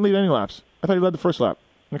 Well, he didn't lead any laps. I thought he led the first lap.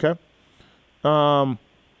 Okay.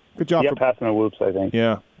 Good job. Passing the whoops, I think.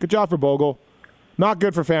 Yeah. Good job for Bogle. Not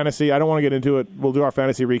good for fantasy. I don't want to get into it. We'll do our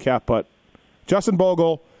fantasy recap, but Justin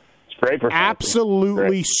Bogle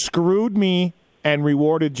absolutely screwed me and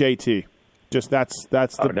rewarded JT. Just that's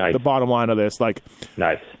the bottom line of this.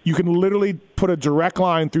 Nice. You can literally put a direct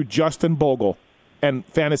line through Justin Bogle and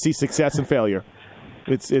fantasy success and failure.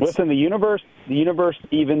 Listen, the universe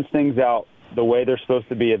evens things out the way they're supposed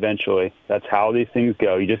to be eventually. That's how these things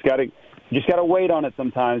go. You just got to You just got to wait on it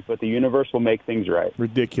sometimes, but the universe will make things right.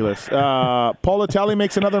 Ridiculous. Politelli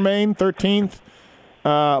makes another main, 13th.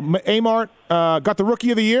 Amart got the Rookie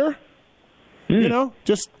of the Year. You know,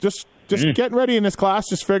 just getting ready in this class,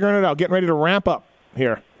 just figuring it out, getting ready to ramp up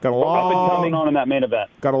here. Got a coming on in that main event.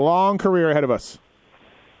 Got a long career ahead of us.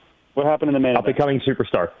 What happened in the main event? Up-and-coming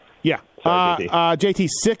superstar. Yeah. Sorry, JT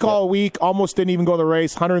sick all week, almost didn't even go to the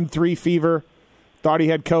race, 103 fever, thought he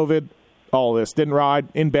had COVID, all this. Didn't ride,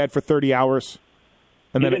 in bed for 30 hours.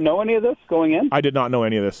 And you didn't know any of this going in? I did not know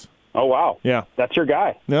any of this. Oh, wow. Yeah. That's your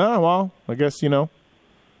guy. Yeah, well, I guess,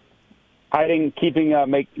 Hiding, keeping,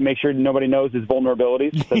 make sure nobody knows his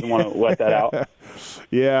vulnerabilities. Doesn't want to let that out.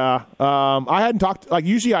 Yeah. I hadn't talked,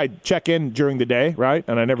 usually I check in during the day, right?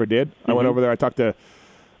 And I never did. I went over there, I talked to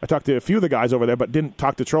a few of the guys over there, but didn't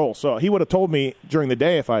talk to Troll. So he would have told me during the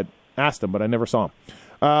day if I'd asked him, but I never saw him.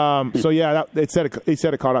 So yeah, he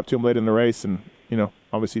said it caught up to him late in the race, and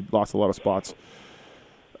obviously lost a lot of spots.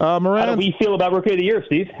 Moran, how do we feel about Rookie of the Year,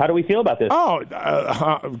 Steve? How do we feel about this? Oh,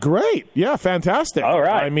 great! Yeah, fantastic. All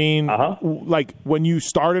right. I mean, when you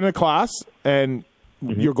start in a class and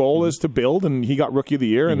your goal is to build, and he got Rookie of the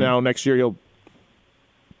Year, and now next year he'll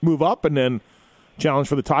move up, and then challenge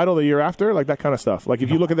for the title the year after, like that kind of stuff. Like if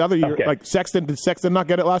you look at the other year, like Sexton, did Sexton not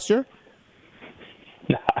get it last year?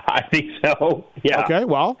 I think so. Yeah. Okay.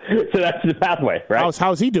 Well, so that's the pathway, right?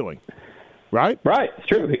 How's he doing? Right. Right. It's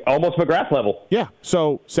true. Almost McGrath level. Yeah.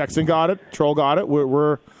 So Sexton got it. Troll got it.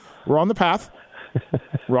 We're on the path.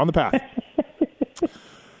 We're on the path.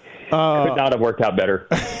 Could not have worked out better.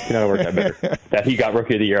 That he got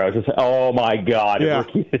Rookie of the Year. I was just, oh my God. Yeah.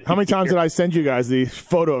 How many times did I send you guys the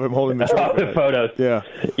photo of him holding the trophy? The photos. Yeah.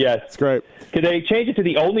 Yes. It's great. Could they change it to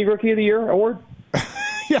the only Rookie of the Year award?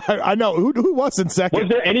 Yeah, I know. Who was in second? Was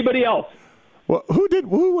there anybody else? Well, who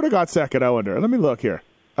would have got second, I wonder? Let me look here.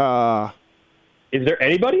 Is there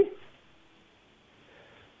anybody?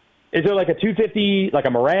 Is there like a 250, like a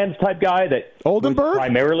Moran's type guy that Oldenburg?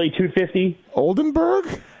 Primarily 250?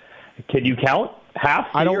 Oldenburg? Can you count half?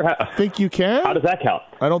 I don't think you can. How does that count?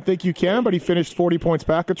 I don't think you can, but he finished 40 points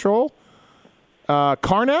back of Troll.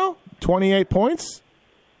 Carnow, 28 points.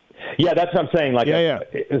 Yeah, that's what I'm saying.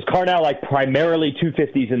 Is Carnow like primarily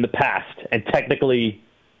 250s in the past and technically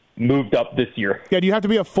moved up this year? Yeah, you have to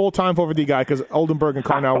be a full-time 450 guy because Oldenburg and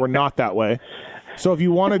Carnow were not that way. So if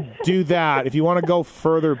you want to do that, if you want to go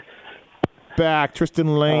further back,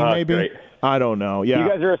 Tristan Lane maybe? Great. I don't know. Yeah. You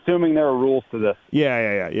guys are assuming there are rules to this.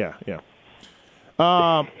 Yeah.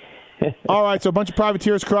 All right, so a bunch of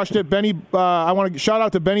privateers crushed it. Benny, I want to shout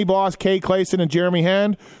out to Benny Bloss, Kay Clayson, and Jeremy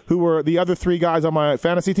Hand, who were the other three guys on my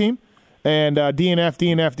fantasy team. And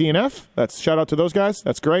DNF. That's shout out to those guys.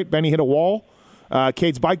 That's great. Benny hit a wall.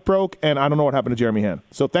 Cade's bike broke, and I don't know what happened to Jeremy Hand.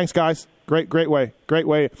 So thanks, guys. Great way.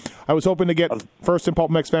 I was hoping to get first in Pulp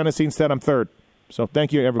MX Fantasy. Instead, I'm third. So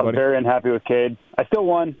thank you, everybody. I'm very unhappy with Cade. I still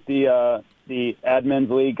won the admins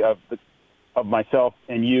league of myself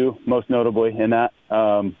and you, most notably in that.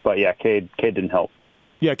 But yeah, Cade didn't help.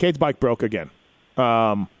 Yeah, Cade's bike broke again.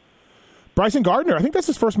 Bryson Gardner, I think that's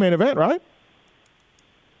his first main event, right?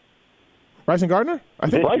 Bryson Gardner? I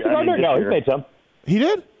think Bryson Gardner? No, he made some. He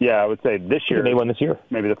did? Yeah, I would say this year. He made one this year.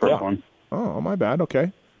 Maybe the first one. Oh, my bad.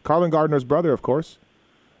 Okay. Carlin Gardner's brother, of course.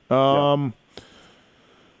 All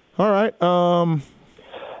right.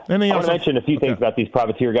 Anything else? I want to mention a few things about these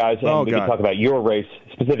privateer guys, and we can talk about your race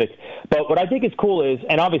specific. But what I think is cool is,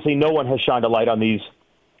 and obviously no one has shined a light on these,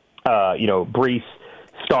 Brees,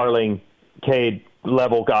 Starling, Cade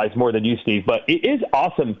level guys more than you, Steve. But it is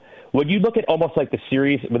awesome when you look at almost like the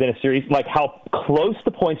series within a series, like how close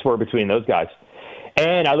the points were between those guys.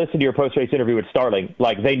 And I listened to your post-race interview with Starling.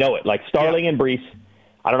 Like, they know it. Like, Starling and Brees,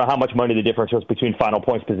 I don't know how much money the difference was between final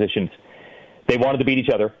points positions. They wanted to beat each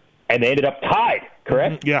other, and they ended up tied,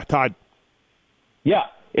 correct? Yeah, tied. Yeah.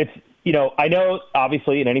 It's, I know,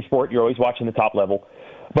 obviously, in any sport, you're always watching the top level.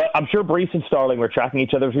 But I'm sure Brees and Starling were tracking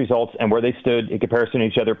each other's results and where they stood in comparison to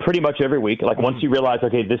each other pretty much every week. Like, once you realize,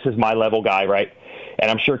 okay, this is my level guy, right? And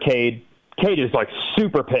I'm sure Cade is, like,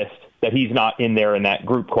 super pissed that he's not in there in that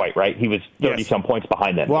group quite, right? He was 30-some points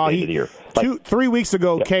behind them at the end of the year. Like, 3 weeks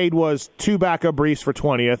ago, Cade was 2 back of Brees for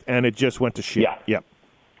 20th, and it just went to shit. Yeah. Yep.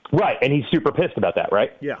 Right, and he's super pissed about that,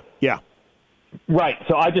 right? Yeah. Right,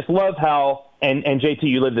 so I just love how, and JT,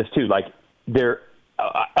 you live this too, like,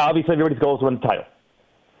 obviously everybody's goal is to win the title.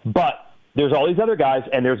 But there's all these other guys,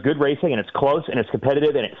 and there's good racing, and it's close, and it's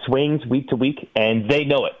competitive, and it swings week to week, and they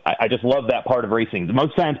know it. I just love that part of racing.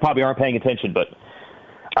 Most fans probably aren't paying attention, but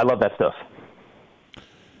I love that stuff.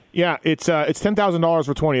 Yeah, it's $10,000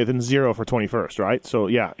 for 20th and 0 for 21st, right? So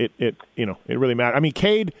yeah, it really matters. I mean,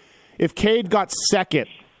 if Cade got second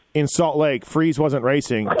in Salt Lake, Freeze wasn't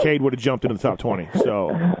racing, Cade would have jumped into the top 20.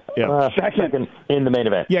 So, yeah. Second in the main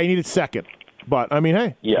event. Yeah, he needed second. But, I mean,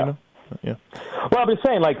 hey. Yeah. You know, yeah. Well, I'm just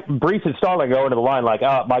saying, like, Brees and Starling go into the line like,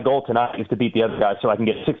 my goal tonight is to beat the other guy so I can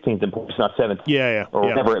get 16th in points, not 7th. Yeah. Or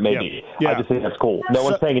whatever it may be. Yeah. I just think that's cool. No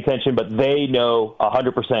one's paying attention, but they know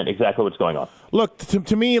 100% exactly what's going on. Look,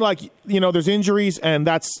 to me, like, you know, there's injuries, and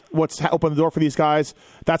that's what's opened the door for these guys.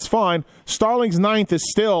 That's fine. Starling's 9th is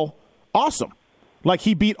still awesome. Like,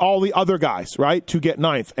 he beat all the other guys, right, to get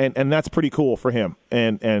 9th, and that's pretty cool for him.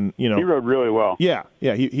 And you know. He rode really well. Yeah.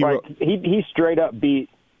 He straight up beat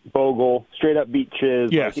Bogle, straight up beat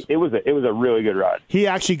Chiz. Yes. Like, it was a really good ride. He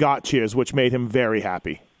actually got Chiz, which made him very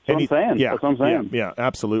happy. That's what I'm saying. Yeah,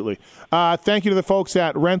 absolutely. Thank you to the folks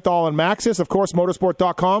at Renthal and Maxxis. Of course,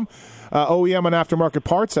 motorsport.com. OEM and aftermarket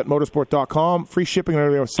parts at motorsport.com. Free shipping and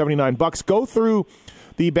everything was $79. Go through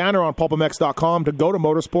the banner on pulpmx.com to go to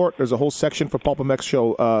Motorsport. There's a whole section for PulpMX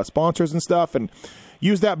show sponsors and stuff, and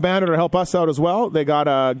use that banner to help us out as well. They got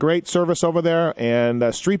a great service over there,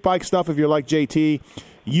 and street bike stuff if you like JT,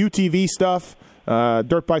 UTV stuff,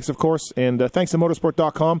 dirt bikes, of course, and thanks to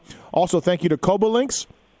motorsport.com. Also, thank you to Cobolinks.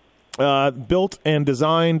 Built and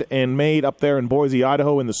designed and made up there in Boise,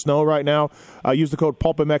 Idaho in the snow right now. Use the code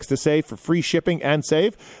PulpMX to save for free shipping and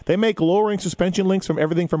save. They make lowering suspension links from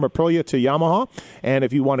everything from Aprilia to Yamaha. And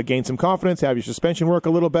if you want to gain some confidence, have your suspension work a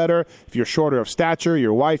little better, if you're shorter of stature,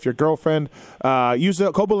 your wife, your girlfriend, use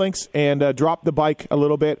the Cobolinks and drop the bike a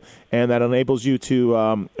little bit. And that enables you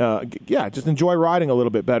to, just enjoy riding a little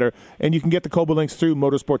bit better. And you can get the Cobolinks through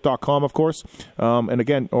motorsport.com, of course. And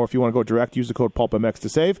again, or if you want to go direct, use the code PulpMX to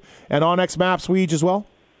save. And OnX Maps, Weege, as well?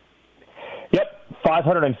 Yep,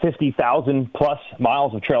 550,000 plus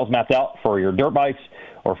miles of trails mapped out for your dirt bikes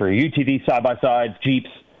or for your UTV side-by-sides, Jeeps,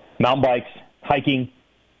 mountain bikes, hiking.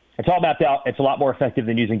 It's all mapped out. It's a lot more effective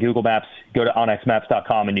than using Google Maps. Go to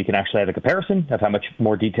onxmaps.com and you can actually have a comparison of how much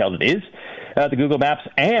more detailed it is, the Google Maps,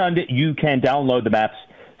 and you can download the maps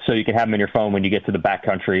so you can have them in your phone when you get to the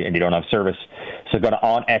backcountry and you don't have service. So go to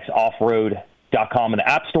onxoffroad.com in the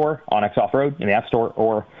App Store, OnX Off-Road in the App Store,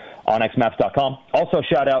 or onxmaps.com. Also,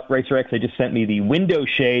 shout out Racer X. They just sent me the window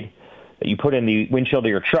shade that you put in the windshield of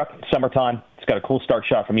your truck. It's summertime. It's got a cool start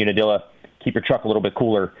shot from Unadilla. Keep your truck a little bit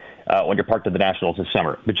cooler when you're parked at the Nationals this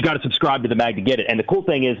summer. But you got to subscribe to the mag to get it. And the cool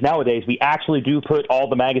thing is nowadays we actually do put all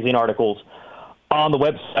the magazine articles on the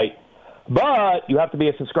website, but you have to be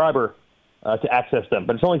a subscriber to access them.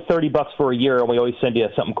 But it's only $30 for a year, and we always send you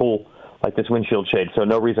something cool like this windshield shade, so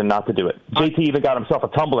no reason not to do it. JT even got himself a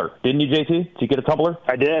tumbler. Didn't you, JT? Did you get a tumbler?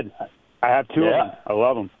 I did. I have two of them. I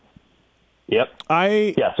love them. Yep.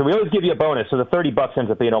 So we always give you a bonus, so the $30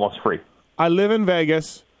 ends up being almost free. I live in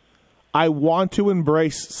Vegas. I want to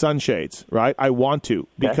embrace sunshades, right? I want to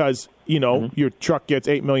because, your truck gets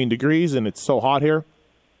 8 million degrees and it's so hot here.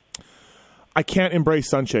 I can't embrace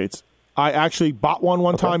sunshades. I actually bought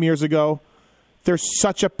one time years ago. They're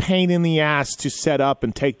such a pain in the ass to set up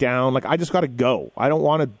and take down. Like, I just got to go. I don't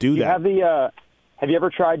want to do that. Have you ever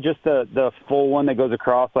tried just the full one that goes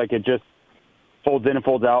across, like it just folds in and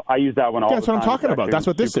folds out? I use that one all the time. That's what I'm talking about. That's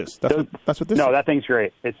what this is. That's what this is. No, that thing's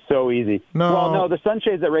great. It's so easy. No, the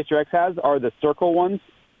sunshades that Racer X has are the circle ones.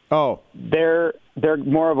 Oh. They're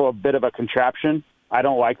more of a bit of a contraption. I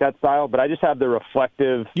don't like that style, but I just have the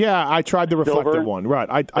reflective. Yeah, I tried the reflective silver. one. Right,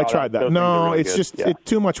 I tried that. No, really it's good. just it's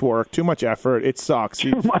too much work, too much effort. It sucks.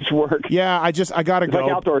 Too much work. Yeah, I got to go. It's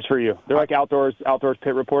like outdoors for you. They're like outdoors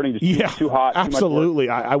pit reporting. Just too hot. Absolutely.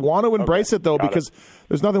 Too much work. I want to embrace it though because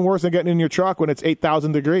there's nothing worse than getting in your truck when it's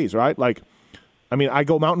 8,000 degrees, right? Like, I mean, I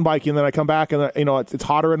go mountain biking and then I come back and it's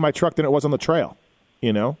hotter in my truck than it was on the trail.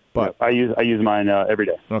 But I use mine every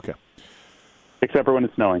day. Okay. Except for when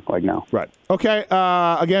it's snowing, like now. Right. Okay.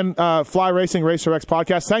 Again, Fly Racing Racer X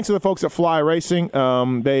podcast. Thanks to the folks at Fly Racing.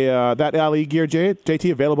 That LE gear,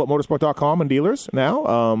 JT, available at motorsport.com and dealers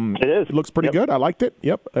now. It is. It looks pretty good. I liked it.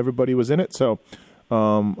 Yep. Everybody was in it. So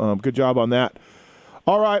good job on that.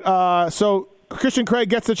 All right. So Christian Craig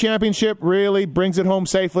gets the championship, really brings it home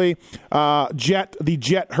safely. The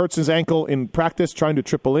Jet hurts his ankle in practice trying to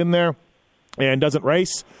triple in there and doesn't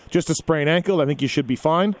race. Just a sprained ankle. I think he should be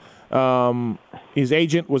fine. His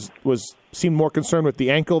agent seemed more concerned with the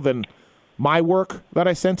ankle than my work that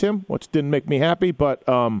I sent him, which didn't make me happy. But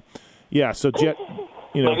so Jet,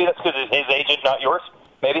 maybe that's because his agent, not yours.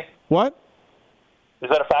 Maybe. What? Is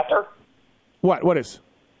that a factor? What is?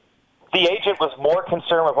 The agent was more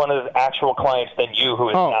concerned with one of his actual clients than you, who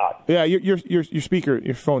is not. Yeah, your speaker,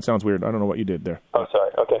 your phone sounds weird. I don't know what you did there. Oh,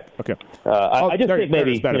 sorry. Okay. Okay. I just think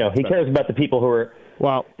maybe he cares about the people who are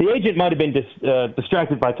Well, the agent might have been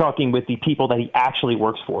distracted by talking with the people that he actually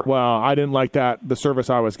works for. Well, I didn't like the service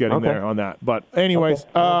I was getting there on that. But anyways,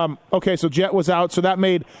 okay, so Jet was out, so that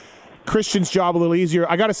made Christian's job a little easier.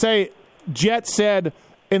 I got to say, Jet said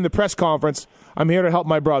in the press conference, I'm here to help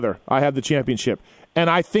my brother. I have the championship. And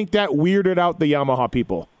I think that weirded out the Yamaha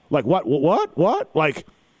people. Like, what? Like,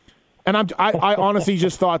 and I honestly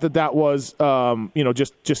just thought that was,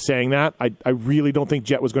 just saying that. I really don't think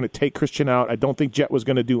Jet was going to take Christian out. I don't think Jet was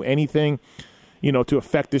going to do anything, to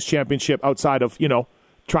affect this championship outside of,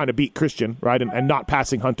 trying to beat Christian, right, and not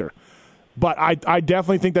passing Hunter. But I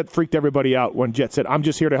definitely think that freaked everybody out when Jet said, I'm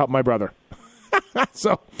just here to help my brother.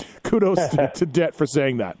 So kudos to Jet for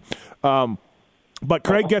saying that. But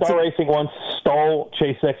Craig gets Star Racing once stole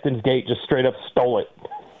Chase Sexton's gate, just straight up stole it.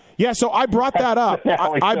 Yeah, so I brought that up.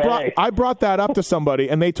 I brought that up to somebody,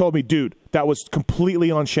 and they told me, dude, that was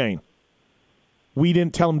completely on Shane. We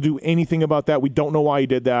didn't tell him to do anything about that. We don't know why he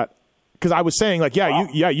did that. Because I was saying, like,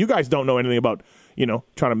 you guys don't know anything about,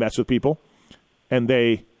 trying to mess with people. And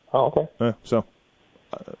they... Oh, okay.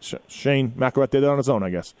 Shane McElrath did it on his own,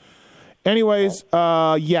 I guess. Anyways,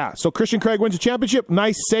 so Christian Craig wins the championship.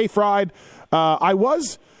 Nice, safe ride. I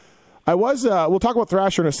was we'll talk about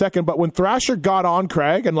Thrasher in a second, but when Thrasher got on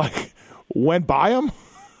Craig and, like, went by him,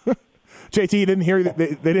 JT, you didn't hear,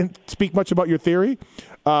 they didn't speak much about your theory.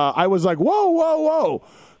 I was like, whoa,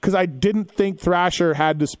 because I didn't think Thrasher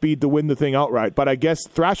had the speed to win the thing outright, but I guess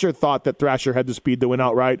Thrasher thought that Thrasher had the speed to win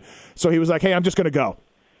outright, so he was like, hey, I'm just going to go.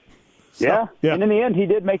 So, yeah, and in the end, he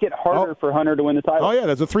did make it harder for Hunter to win the title. Oh, yeah,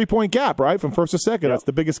 there's a 3-point gap, right, from first to second. Yep. That's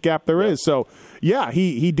the biggest gap there is. So, yeah,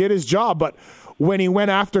 he did his job, but when he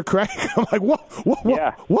went after Craig, I'm like,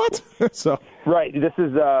 what? So right, this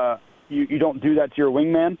is you don't do that to your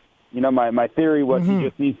wingman. My theory was he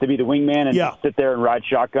just needs to be the wingman and just sit there and ride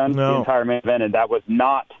shotgun the entire main event, and that was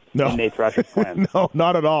not in Nate Thrasher's plan. No,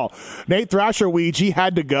 not at all. Nate Thrasher, he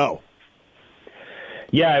had to go.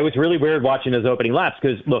 Yeah, it was really weird watching those opening laps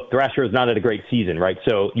because, look, Thrasher is not at a great season, right?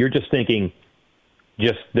 So you're just thinking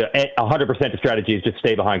just 100% the strategy is just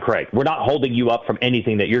stay behind Craig. We're not holding you up from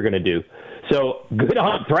anything that you're going to do. So good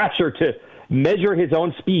on Thrasher to measure his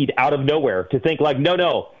own speed out of nowhere, to think like,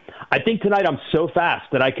 no, I think tonight I'm so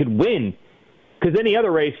fast that I could win. Because any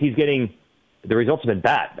other race, the results have been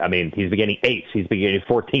bad. I mean, he's been getting 8th, he's been getting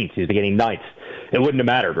 14th, he's been getting 9th. It wouldn't have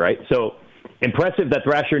mattered, right? So impressive that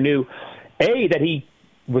Thrasher knew, that he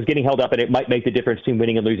was getting held up and it might make the difference between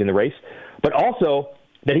winning and losing the race, but also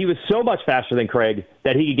that he was so much faster than Craig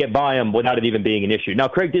that he could get by him without it even being an issue. Now,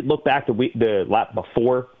 Craig did look back to the lap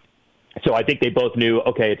before, so I think they both knew,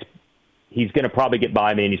 okay, he's going to probably get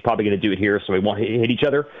by me and he's probably going to do it here, so we won't hit each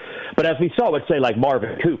other. But as we saw, let's say like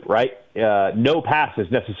Marvin Coop, right? No pass is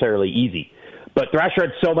necessarily easy. But Thrasher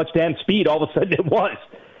had so much damn speed, all of a sudden it was.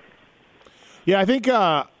 Yeah, I think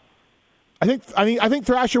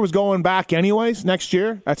Thrasher was going back anyways next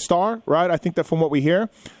year at Star, right? I think that from what we hear.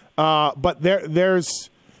 But there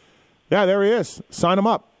he is. Sign him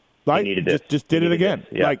up. Right? Just did it again.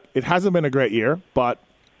 Yeah. Like, it hasn't been a great year, but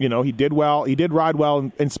he did well. He did ride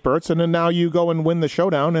well in spurts, and then now you go and win the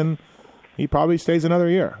showdown, and he probably stays another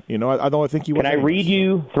year. I don't think he would. Can I read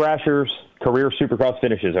you Thrasher's career Supercross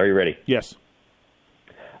finishes? Are you ready? Yes.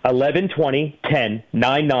 11, 20, 10,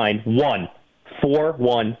 9, 9, 1, 4,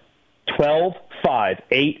 1, 12, 5,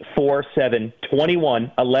 8, 4, 7,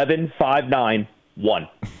 21, 11, 5, 9, 1.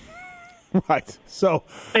 Right. So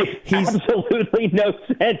he's absolutely no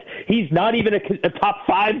sense. He's not even a top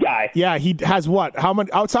 5 guy. Yeah, he has what? How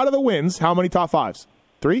many outside of the wins? How many top 5s?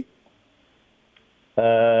 3?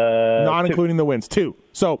 Not 2. Including the wins. 2.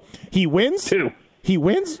 So he wins. 2. He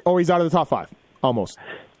wins, or he's out of the top 5 almost.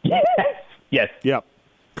 Yes. Yep.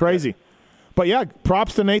 Crazy. But yeah,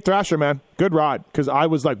 props to Nate Thrasher, man. Good ride. Because I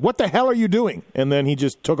was like, what the hell are you doing? And then he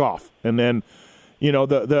just took off. And then,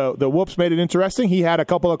 the whoops made it interesting. He had a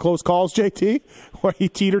couple of close calls, JT, where he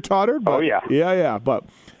teeter-tottered. But, Yeah, but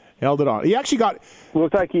held it on. He actually got...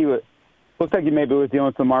 Looked like he maybe was dealing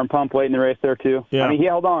with some arm pump late in the race there, too. Yeah. I mean, he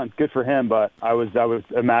held on. Good for him, but I was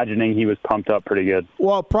imagining he was pumped up pretty good.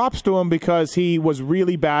 Well, props to him because he was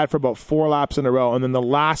really bad for about 4 laps in a row, and then the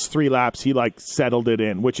last 3 laps he, settled it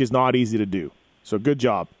in, which is not easy to do. So good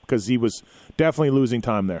job, because he was definitely losing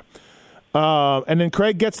time there. And then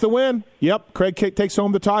Craig gets the win. Yep, Craig takes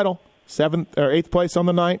home the title. 7th or 8th place on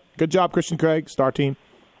the night. Good job, Christian Craig, Star Team.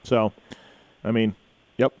 So, I mean,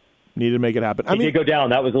 yep, needed to make it happen. He did go down.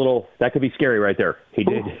 That could be scary right there. He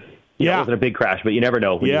did. It wasn't a big crash, but you never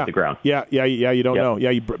know when you hit the ground. Yeah, you don't know. Yeah,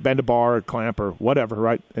 you bend a bar or clamp or whatever,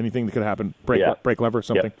 right? Anything that could happen. Brake lever or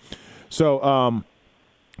something. Yep. So,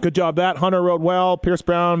 good job that. Hunter rode well. Pierce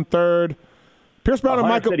Brown, 3rd. Pierce Brown and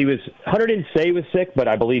Hunter Michael. said he was. Hunter didn't say he was sick, but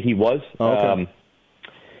I believe he was. Okay.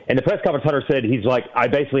 In the press conference, Hunter said he's like, I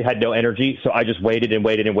basically had no energy, so I just waited and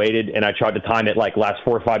waited and waited, and I tried to time it like last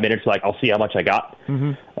 4 or 5 minutes, like I'll see how much I got.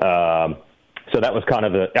 So that was kind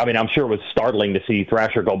of I'm sure it was startling to see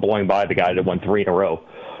Thrasher go blowing by the guy that won 3 in a row,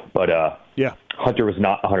 but Yeah. Hunter was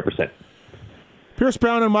not 100%. Pierce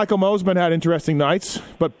Brown and Michael Mosman had interesting nights,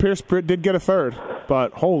 but Pierce did get a third.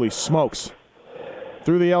 But holy smokes.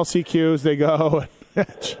 Through the LCQs they go.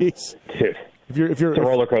 Jeez. Dude, if you're it's a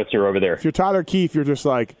roller coaster over there. If you're Tyler Keefe, you're just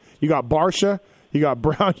like, you got Barsha, you got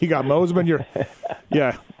Brown, you got Mosman.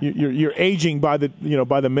 You're aging by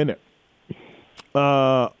the minute.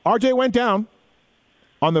 RJ went down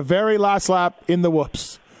on the very last lap in the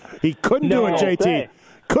whoops. He couldn't do it, JT. Say.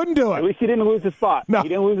 Couldn't do it. At least he didn't lose his spot. No. He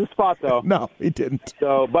didn't lose his spot, though. No, he didn't.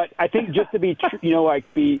 So, but I think just to be,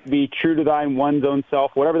 be true to thine one's own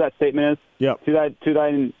self, whatever that statement is. Yep. To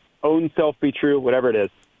thine own self be true, whatever it is.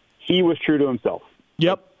 He was true to himself.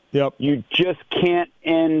 Yep. You just can't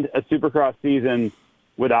end a Supercross season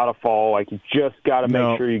without a fall. Like, you just got to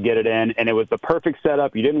make sure you get it in. And it was the perfect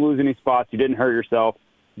setup. You didn't lose any spots. You didn't hurt yourself.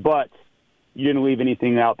 But you didn't leave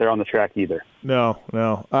anything out there on the track either. No.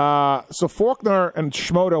 So Faulkner and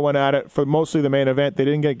Shimoda went at it for mostly the main event. They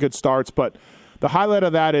didn't get good starts, but the highlight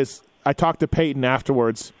of that is I talked to Peyton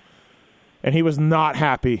afterwards, and he was not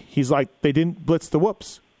happy. He's like, they didn't blitz the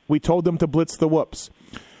whoops. We told them to blitz the whoops.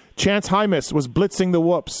 Chance Hymas was blitzing the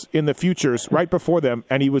whoops in the futures right before them,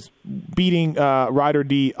 and he was beating Ryder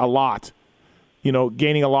D a lot,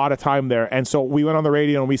 gaining a lot of time there. And so we went on the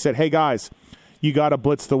radio and we said, hey, guys, you got to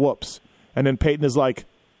blitz the whoops. And then Peyton is like,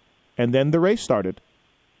 and then the race started,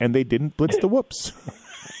 and they didn't blitz the whoops.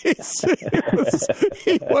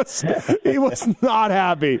 he was not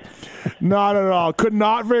happy. Not at all. Could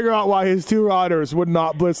not figure out why his two riders would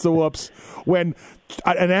not blitz the whoops when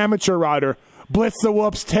an amateur rider blitzed the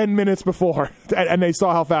whoops 10 minutes before, and they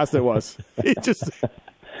saw how fast it was.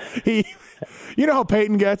 You know how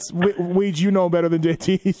Peyton gets. Weege, you know better than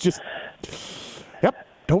JT. He's just,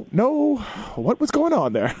 don't know what was going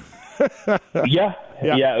on there. Yeah,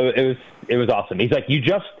 it was awesome. He's like, you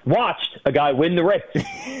just watched a guy win the race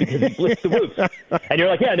because he blitzed the whoops, and you're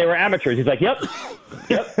like, yeah, they were amateurs. He's like, yep.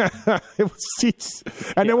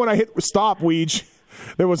 And then when I hit stop, Weege,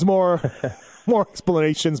 there was more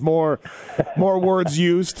explanations, more words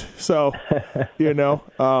used. So, yeah.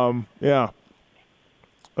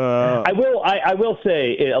 I will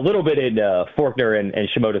say a little bit in Faulkner and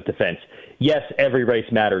Shimoda's defense. Yes, every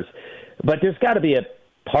race matters, but there's got to be a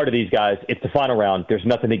part of these guys. It's the final round. There's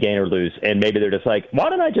nothing to gain or lose, and maybe they're just like, why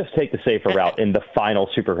don't I just take the safer route in the final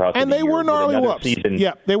Supercross? And they were gnarly whoops. Season.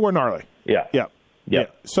 Yeah, they were gnarly. Yeah.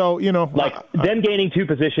 So them gaining 2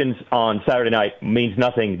 positions on Saturday night means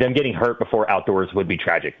nothing. Them getting hurt before outdoors would be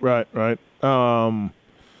tragic. Right. Mosman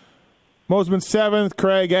 7th,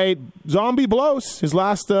 Craig 8th. Zombie blows his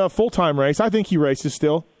last full-time race. I think he races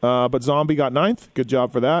still, but Zombie got 9th. Good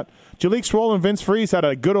job for that. Jalik Swoll and Vince Freeze had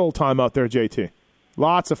a good old time out there, JT.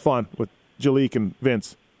 Lots of fun with Jalik and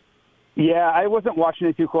Vince. Yeah, I wasn't watching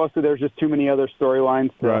it too closely. There's just too many other storylines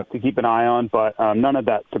to keep an eye on, but none of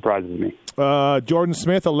that surprises me. Jordan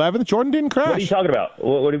Smith, 11th. Jordan didn't crash. What are you talking about?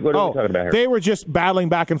 What are we talking about here? They were just battling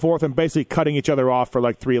back and forth and basically cutting each other off for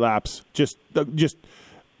like 3 laps. Just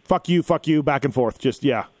fuck you, back and forth. Oh,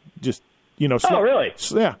 really?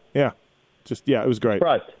 Yeah. It was great.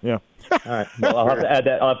 Surprised. Yeah. All right. Well, I'll have to add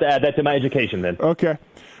that. I'll have to add that to my education then. Okay.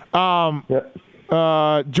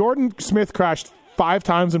 Jordan Smith crashed 5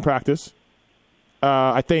 times in practice.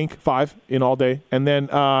 I think 5 in all day, and then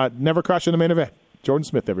never crashed in the main event. Jordan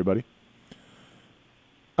Smith, everybody.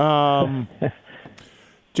 Jace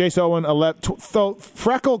Owen, 11. So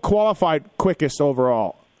Freckle qualified quickest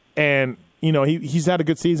overall, and he's had a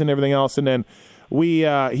good season and everything else. And then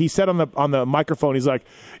he said on the microphone, he's like,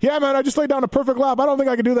 "Yeah, man, I just laid down a perfect lap. I don't think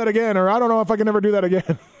I can do that again, or I don't know if I can ever do that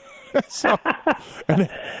again." So, and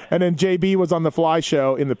then JB was on the Fly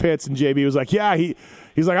show in the pits, and JB was like, "Yeah,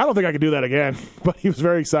 he's like, I don't think I can do that again," but he was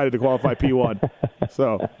very excited to qualify P1.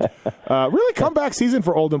 So, really comeback season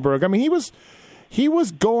for Oldenburg. I mean, he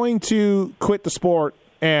was going to quit the sport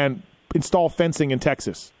and install fencing in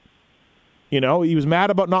Texas. He was mad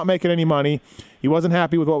about not making any money. He wasn't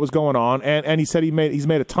happy with what was going on, and he said he's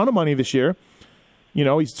made a ton of money this year.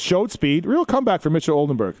 He's showed speed. Real comeback for Mitchell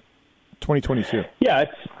Oldenburg. 2022. Yeah,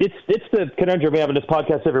 it's the conundrum we have in this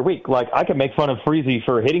podcast every week. Like, I can make fun of Freezy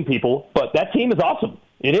for hitting people, but that team is awesome.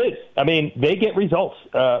 It is. I mean, they get results.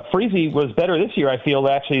 Freezy was better this year, I feel,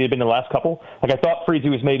 actually, than been the last couple. Like, I thought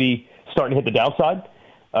Freezy was maybe starting to hit the downside,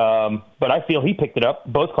 but I feel he picked it up,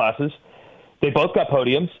 both classes. They both got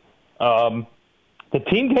podiums. the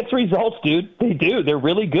team gets results, dude. They do. They're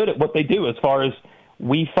really good at what they do as far as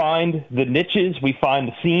we find the niches, we find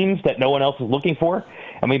the seams that no one else is looking for,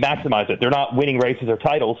 and we maximize it. They're not winning races or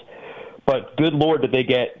titles, but good Lord, did they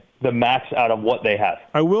get the max out of what they have.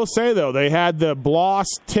 I will say, though, they had the Bloss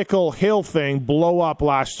Tickle Hill thing blow up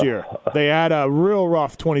last year. They had a real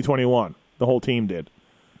rough 2021. The whole team did,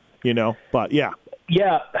 but yeah.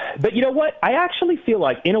 Yeah, but you know what? I actually feel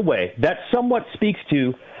like, in a way, that somewhat speaks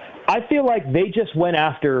to, I feel like they just went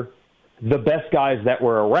after the best guys that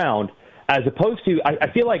were around, as opposed to, I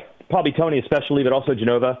feel like probably Tony especially, but also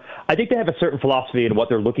Genova, I think they have a certain philosophy in what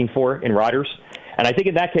they're looking for in riders. And I think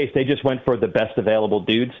in that case, they just went for the best available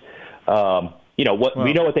dudes. We know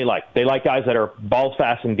what they like. They like guys that are balls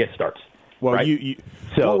fast and get starts. Well, right?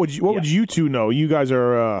 What would you two know? You guys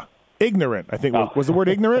are ignorant, I think. Was the word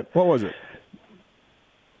ignorant? What was it?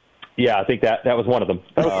 Yeah, I think that was one of them.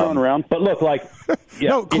 That was thrown around. But look, clueless? If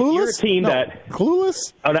you're a team that...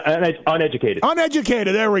 Clueless? Uneducated.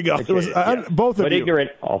 Uneducated, there we go. It was both of but you. But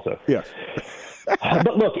ignorant also. Yes.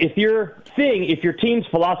 But look, if your team's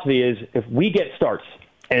philosophy is if we get starts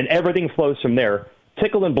and everything flows from there,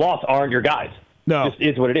 Tickle and Bloss aren't your guys. No. It just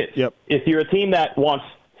is what it is. Yep. If you're a team that wants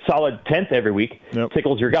solid 10th every week,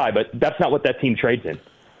 Tickle's your guy, but that's not what that team trades in.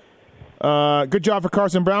 Good job for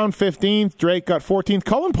Carson Brown, 15th. Drake got 14th.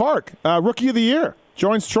 Cullen Park, Rookie of the Year,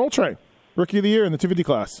 joins Troll Train. Rookie of the Year in the 250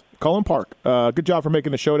 class. Cullen Park. Good job for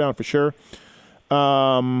making the showdown for sure.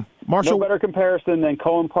 Marshall. No better comparison than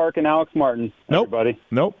Cullen Park and Alex Martin, everybody.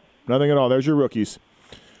 Nope. Nothing at all. There's your rookies.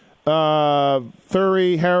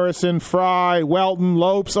 Thury, Harrison, Fry, Welton,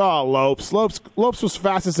 Lopes. Oh, Lopes. Lopes was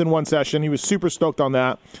fastest in one session. He was super stoked on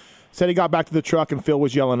that. Said he got back to the truck and Phil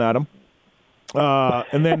was yelling at him.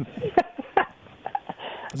 And then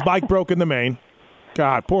his bike broke in the main.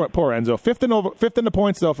 God, poor Enzo. Fifth in the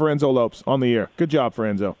points, though, for Enzo Lopes on the year. Good job for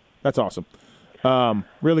Enzo. That's awesome.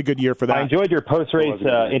 Really good year for that. I enjoyed your post-race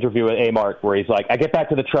interview with A-Mart where he's like, I get back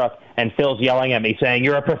to the truck and Phil's yelling at me saying,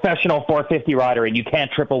 you're a professional 450 rider and you can't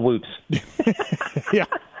triple whoops. Yeah.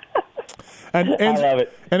 And I love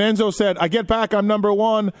it. And Enzo said, I get back, I'm number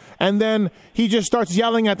one. And then he just starts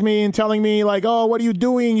yelling at me and telling me, like, oh, what are you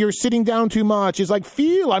doing? You're sitting down too much. He's like,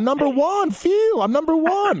 Phil, I'm number one. Phil, I'm number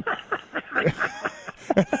one.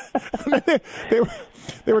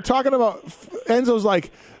 They were talking about, Enzo's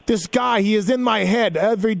like, this guy, he is in my head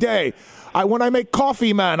every day. When I make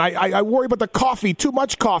coffee, man, I worry about the coffee. Too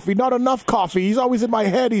much coffee, not enough coffee. He's always in my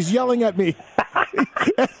head. He's yelling at me.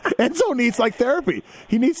 Enzo needs therapy.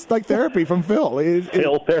 He needs therapy from Phil.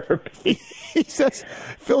 Phil therapy. He says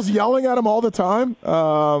Phil's yelling at him all the time.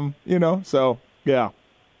 So yeah.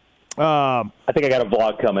 I think I got a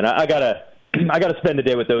vlog coming. I gotta spend the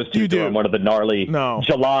day with those two during one of the gnarly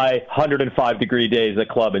July 105-degree days at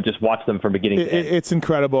club and just watch them from beginning to end. It's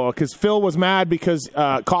incredible because Phil was mad because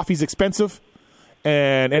coffee's expensive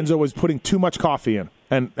and Enzo was putting too much coffee in.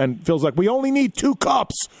 And Phil's like, we only need 2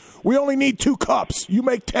 cups. We only need 2 cups. You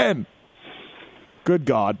make 10. Good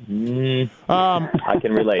God. I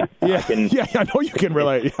can relate. Yeah, I know you can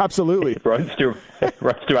relate. Absolutely. It runs through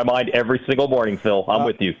my mind every single morning, Phil. I'm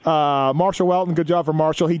with you. Marshall Welton, good job for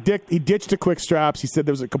Marshall. He ditched the quick straps. He said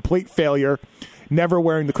there was a complete failure. Never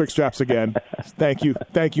wearing the quick straps again. Thank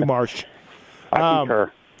you, Marsh. I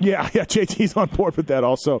concur. Yeah, JT's on board with that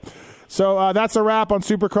also. So that's a wrap on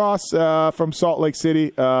Supercross from Salt Lake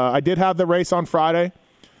City. I did have the race on Friday,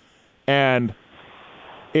 and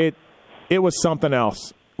it was something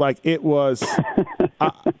else. Like it was,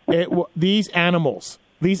 these animals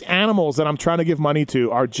that I'm trying to give money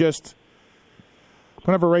to are just. I'm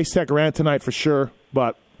gonna have a race tech rant tonight for sure,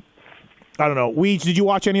 but I don't know. Weege, did you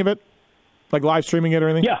watch any of it? Like live streaming it or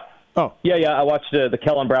anything? Yeah. Oh. Yeah. I watched the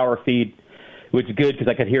Kellen Brower feed, which is good because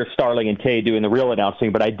I could hear Starling and Tay doing the real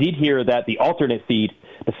announcing. But I did hear that the alternate feed,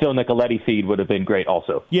 the Phil Nicoletti feed, would have been great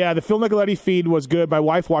also. Yeah, the Phil Nicoletti feed was good. My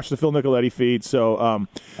wife watched the Phil Nicoletti feed. So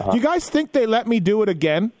do you guys think they let me do it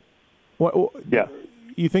again? Yeah.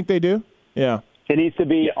 You think they do? Yeah. It needs to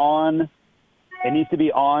be on. It needs to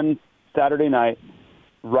be on Saturday night,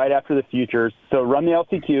 right after the futures. So run the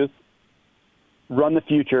LCQs, run the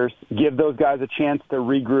futures, give those guys a chance to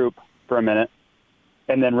regroup for a minute,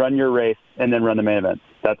 and then run your race, and then run the main event.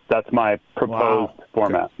 That's my proposed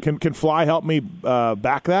format. Can Fly help me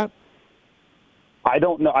back that? I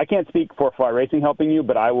don't know. I can't speak for Fly Racing helping you,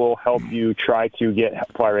 but I will help you try to get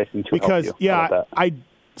Fly Racing to help you.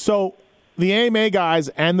 So the AMA guys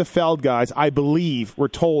and the Feld guys, I believe, were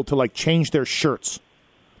told to change their shirts.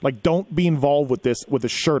 Don't be involved with this with a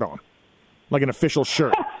shirt on, like an official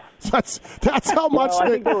shirt. That's how much. I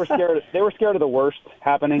think they were scared. They were scared of the worst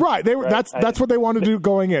happening. Right. That's what they wanted to do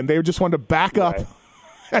going in. They just wanted to back up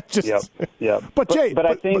Yep. But Jay, but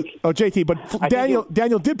I think JT, but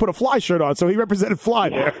Daniel did put a Fly shirt on, so he represented Fly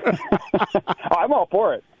there. I'm all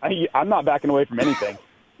for it. I'm not backing away from anything.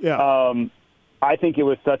 Yeah. I think it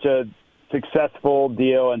was such a successful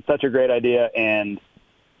deal and such a great idea, and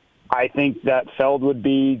I think that Feld would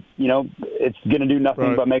be, it's going to do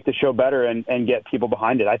nothing but make the show better and get people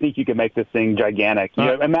behind it. I think you could make this thing gigantic.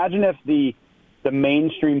 Imagine if the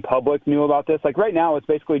mainstream public knew about this. Like right now, it's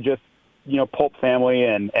basically just, Pulp family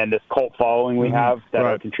and this cult following we have that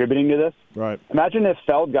are contributing to this. Right. Imagine if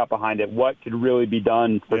Feld got behind it. What could really be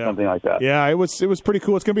done for something like that? Yeah, it was pretty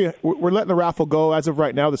cool. It's going to be. We're letting the raffle go as of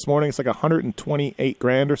right now. This morning, it's like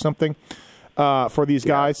 $128,000 or something for these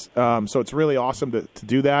guys. So it's really awesome to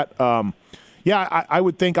do that. I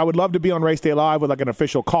would think I would love to be on Race Day Live with like an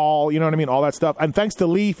official call. You know what I mean? All that stuff. And thanks to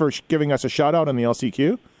Lee for giving us a shout out on the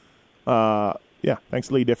LCQ. Yeah, thanks,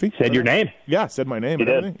 Lee Diffie. Said your name. Yeah, said my name. He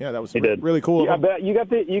did. Yeah, that was He did. really cool. Yeah, I bet you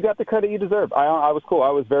got the credit you deserve. I was cool. I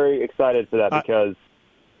was very excited for that because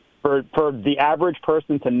for the average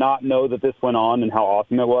person to not know that this went on and how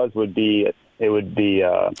awesome it would be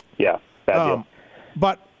bad deal.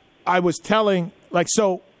 But I was telling, I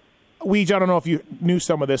don't know if you knew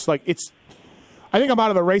some of this. I think I'm out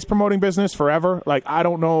of the race promoting business forever. I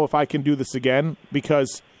don't know if I can do this again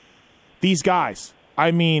because these guys,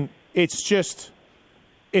 it's just,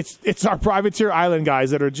 it's our Privateer Island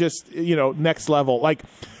guys that are just, next level.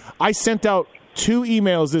 I sent out 2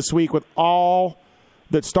 emails this week with all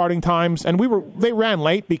the starting times, and they ran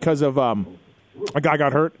late because of a guy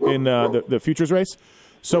got hurt in the Futures race.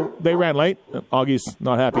 So they ran late. Augie's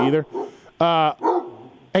not happy either.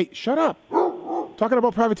 Hey, shut up. Talking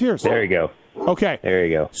about privateers. There you go. Okay. There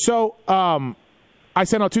you go. So I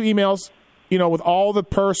sent out 2 emails, with all the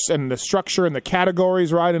purse and the structure and the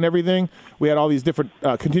categories, right, and everything. We had all these different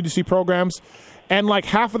contingency programs. And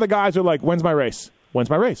half of the guys are like, when's my race? When's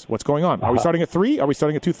my race? What's going on? Are we starting at 3? Are we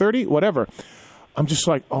starting at 2:30? Whatever. I'm just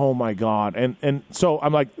like, oh, my God. And so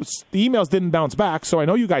I'm like, the emails didn't bounce back, so I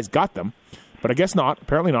know you guys got them. But I guess not.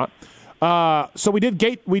 Apparently not. So we did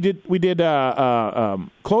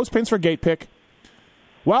clothespins for gate pick.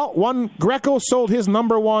 Well, one Greco sold his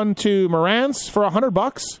number 1 to Moran's for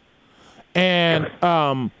 $100,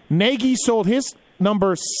 and Nagy sold his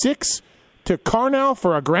number 6 to Carnow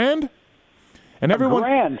for $1,000. And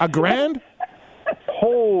everyone a grand.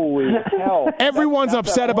 Holy hell! Everyone's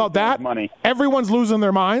upset about that. Money. Everyone's losing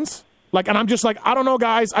their minds. And I'm just like, I don't know,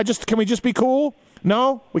 guys. Can we just be cool?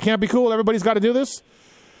 No, we can't be cool. Everybody's got to do this.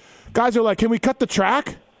 Guys are like, can we cut the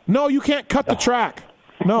track? No, you can't cut the track.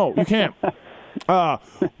 No, you can't.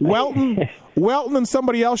 Welton and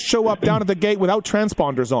somebody else show up down at the gate without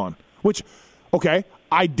transponders on, which, okay,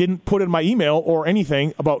 I didn't put in my email or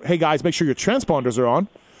anything about, hey, guys, make sure your transponders are on.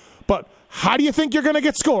 But how do you think you're going to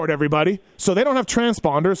get scored, everybody? So they don't have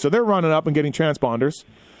transponders, so they're running up and getting transponders.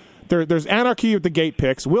 There's anarchy with the gate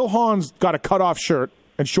picks. Will Hahn's got a cut-off shirt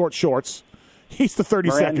and short shorts. He's the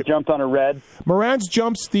 32nd. Moran's jumped on a red. Moran's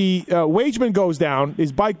jumps. The Wageman goes down.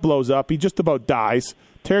 His bike blows up. He just about dies.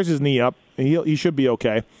 Tears his knee up. He should be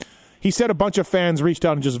okay. He said a bunch of fans reached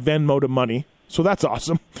out and just Venmo'd him money. So that's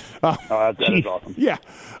awesome. That is awesome. Yeah.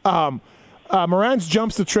 Moran's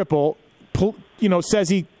jumps the triple, says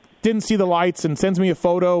he didn't see the lights and sends me a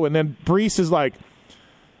photo. And then Brees is like,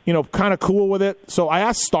 kind of cool with it. So I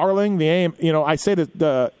asked Starling, the AM, I say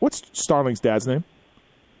to what's Starling's dad's name?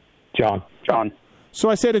 John. So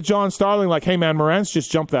I say to John Starling, hey, man, Moran's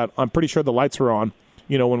just jumped that. I'm pretty sure the lights were on,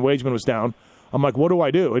 when Wageman was down. I'm like, what do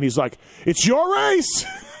I do? And he's like, it's your race.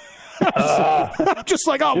 I'm just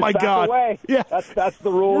like, oh, my God. Away. Yeah. That's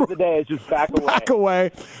the rule of the day. It's just back away. Back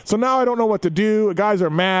away. So now I don't know what to do. The guys are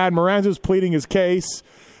mad. Moran's is pleading his case.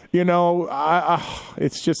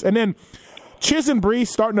 It's just – and then Chiz and Brees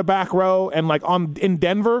starting the back row. And, in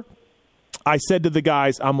Denver, I said to the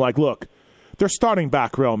guys, I'm like, look, they're starting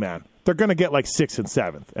back row, man. They're going to get 6th and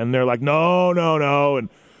 7th. And they're like, no. And,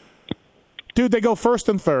 dude, they go 1st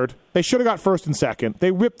and 3rd. They should have got 1st and 2nd. They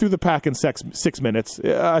ripped through the pack in 6 minutes.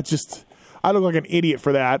 I look like an idiot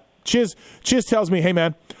for that. Chiz tells me, hey,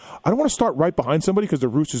 man, I don't want to start right behind somebody because the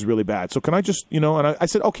roost is really bad. So can I just, and I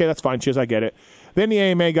said, okay, that's fine, Chiz, I get it. Then the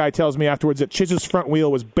AMA guy tells me afterwards that Chiz's front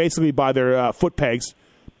wheel was basically by their foot pegs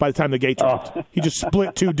by the time the gate dropped. He just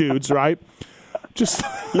split 2 dudes, right? You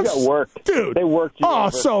got worked, dude. They worked you. Oh,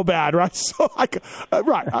 so bad, right? So I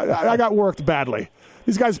got worked badly.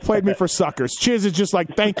 These guys played me for suckers. Chiz is just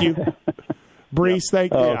like, thank you, Brees.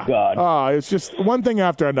 Thank you. Oh God. Oh, it's just one thing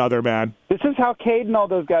after another, man. This is how Cade and all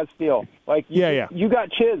those guys feel. You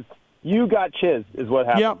got chizzed. You got chizzed is what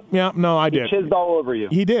happened. Yep. No, I did. He chizzed all over you.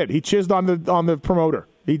 He did. He chizzed on the promoter.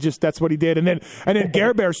 That's what he did. And then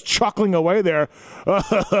Gare Bear's chuckling away there.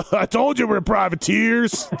 I told you we're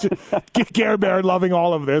privateers. Gare Bear loving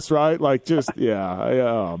all of this, right? Like,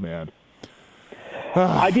 oh, man.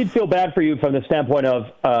 I did feel bad for you from the standpoint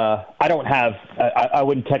of I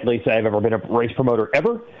wouldn't technically say I've ever been a race promoter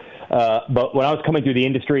ever. But when I was coming through the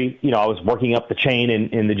industry, I was working up the chain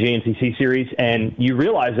in the JNCC series, and you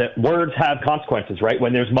realize that words have consequences, right?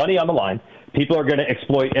 When there's money on the line, people are going to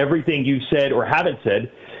exploit everything you said or haven't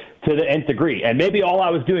said to the nth degree. And maybe all I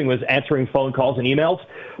was doing was answering phone calls and emails,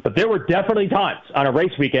 but there were definitely times on a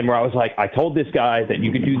race weekend where I was like, I told this guy that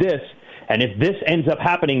you could do this, and if this ends up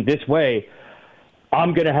happening this way,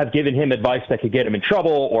 I'm going to have given him advice that could get him in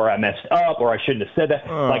trouble, or I messed up, or I shouldn't have said that.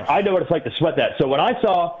 Like, I know what it's like to sweat that. So when I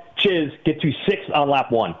saw Chiz get to 6th on lap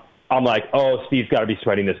 1, I'm like, oh, Steve's got to be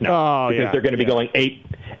sweating this now. Because they're going to be going eight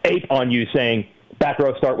on you saying back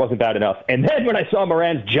row start wasn't bad enough. And then when I saw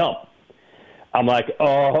Moran's jump, I'm like,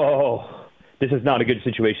 oh, this is not a good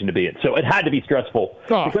situation to be in. So it had to be stressful.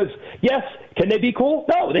 Because, yes, can they be cool?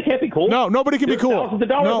 No, they can't be cool. No, nobody can be cool. Thousands of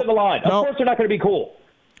dollars in the line. Of course they're not going to be cool.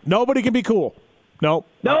 Nobody can be cool. No,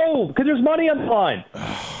 because there's money on the line.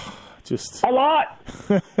 Just a lot.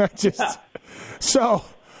 So,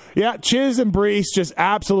 yeah, Chiz and Brees just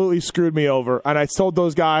absolutely screwed me over, and I told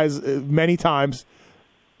those guys many times,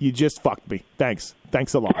 "You just fucked me. Thanks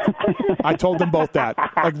a lot." I told them both that,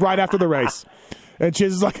 like right after the race. And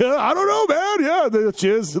Chiz is like, I don't know, man. Yeah,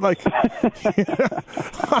 Chiz, like,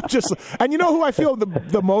 I'm just, and you know who I feel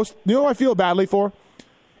the most? You know who I feel badly for?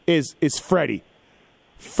 Is Freddie.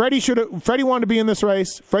 Freddie wanted to be in this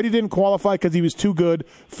race. Freddie didn't qualify because he was too good.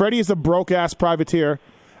 Freddie is a broke-ass privateer.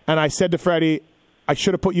 And I said to Freddie, I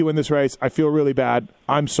should have put you in this race. I feel really bad.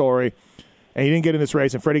 I'm sorry. And he didn't get in this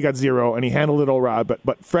race, and Freddie got 0, and he handled it all right.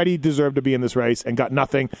 But Freddie deserved to be in this race and got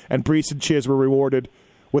nothing. And Brees and Chiz were rewarded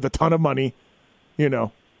with a ton of money,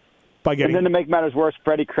 by getting. And then to make matters worse,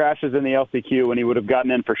 Freddie crashes in the LCQ when he would have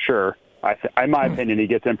gotten in for sure. In my opinion, he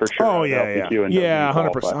gets in for sure. Oh, yeah.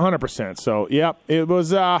 100%. So, yeah, it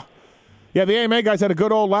was, the AMA guys had a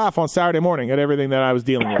good old laugh on Saturday morning at everything that I was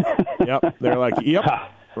dealing with. Yep. They're like, yep,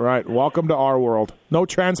 right, welcome to our world. No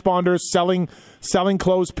transponders, selling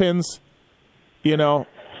clothespins, I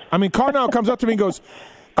mean, Carnell comes up to me and goes,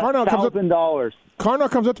 $1,000.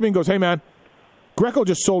 Carnell comes up to me and goes, hey, man, Greco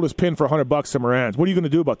just sold his pin for $100 to Moran's. What are you going to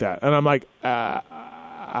do about that? And I'm like,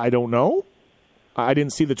 I don't know. I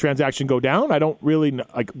didn't see the transaction go down. I don't really know.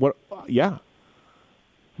 Like, what? Yeah.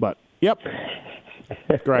 But, yep.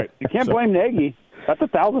 Great. You can't blame Nagy. That's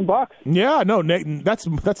 $1,000. Yeah, no,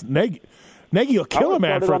 that's Nagy. Nagy will kill a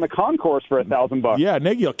man for on the concourse for $1,000. Yeah,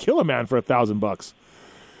 Nagy will kill a man for $1,000.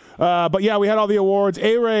 But yeah, we had all the awards.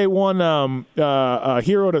 A-Ray won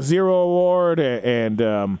Hero to Zero award, and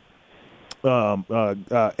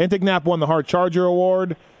Entignap won the Hard Charger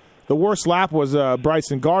award. The worst lap was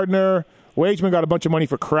Bryson Gardner. Wageman got a bunch of money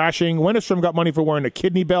for crashing. Wennerstrom got money for wearing a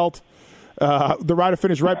kidney belt. The rider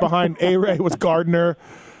finished right behind A-Ray was Gardner.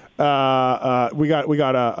 We got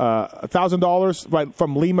 $1,000 right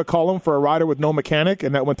from Lee McCollum for a rider with no mechanic,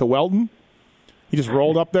 and that went to Weldon. He just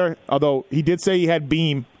rolled up there, although he did say he had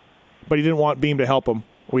Beam, but he didn't want Beam to help him.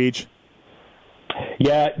 Weege.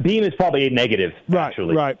 Yeah, Beam is probably a negative,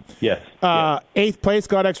 actually. Right. Yes. 8th place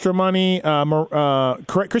got extra money.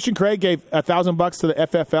 Christian Craig gave $1,000 to the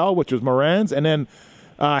FFL, which was Moran's, and then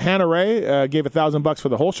Hannah Ray gave $1,000 for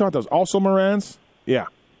the whole shot. That was also Moran's. Yeah.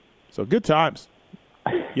 So good times.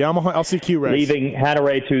 Yamaha LCQ race. Leaving Hannah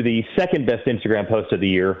Ray to the second best Instagram post of the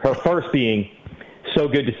year. Her first being so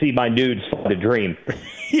good to see my nudes fly a dream.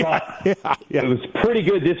 Yeah. It was pretty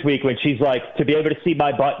good this week when she's like, to be able to see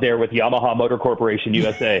my butt there with Yamaha Motor Corporation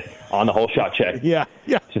USA on the whole shot check. Yeah.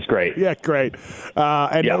 It's just great. Yeah, great.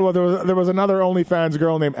 Well, there was another OnlyFans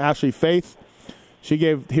girl named Ashley Faith. She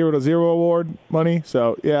gave Hero to Zero award money.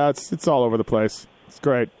 So, yeah, it's all over the place. It's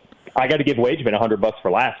great. I got to give Wageman $100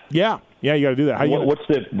 for last. Yeah, you got to do that.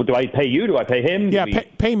 Do I pay you? Do I pay him? Yeah,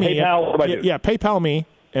 pay me. PayPal? What do I do? Yeah, PayPal me.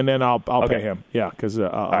 And then I'll pay him. Yeah, because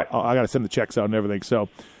I got to send the checks out and everything. So,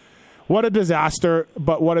 what a disaster,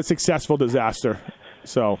 but what a successful disaster.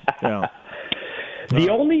 So, yeah. The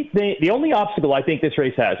only obstacle I think this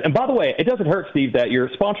race has, and by the way, it doesn't hurt, Steve, that your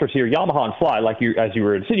sponsors here, Yamaha and Fly, as you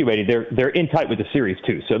were insinuating, they're in tight with the series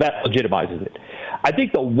too. So that legitimizes it. I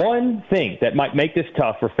think the one thing that might make this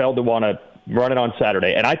tough for Feld to want to run it on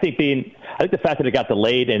Saturday, and I think the fact that it got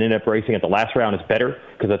delayed and ended up racing at the last round is better,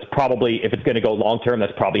 because that's probably, if it's going to go long term,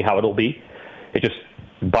 that's probably how it'll be. It just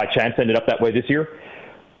by chance ended up that way this year.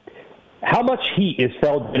 How much heat is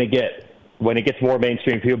Feld going to get when it gets more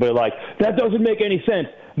mainstream, people are like, that doesn't make any sense.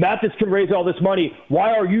 Mathis can raise all this money.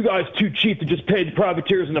 Why are you guys too cheap to just pay the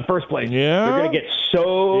privateers in the first place? Yeah. They're going to get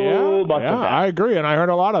so much of that. I agree, and I heard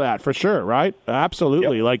a lot of that for sure, right?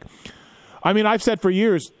 Absolutely. Yep. Like, I mean, I've said for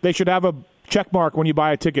years they should have a check mark when you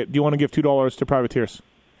buy a ticket. Do you want to give $2 to privateers?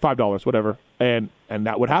 $5, whatever. And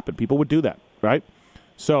that would happen. People would do that, right?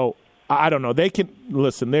 So I don't know. They can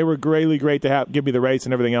listen. They were really great to give me the race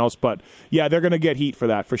and everything else, but yeah, they're going to get heat for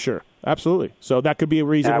that for sure. Absolutely. So that could be a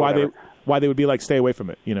reason why they would be like, stay away from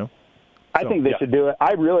it. You know. I think they should do it.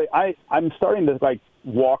 I'm starting to like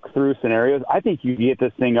walk through scenarios. I think you get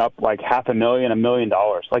this thing up like $500,000, $1 million.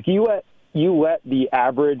 Like you let the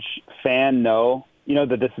average fan know, you know,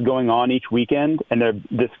 that this is going on each weekend, and they're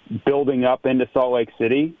this building up into Salt Lake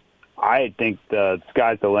City. I think the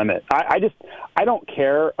sky's the limit. I don't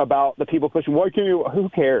care about the people pushing. Who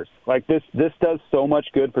cares? Like this does so much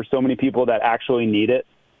good for so many people that actually need it.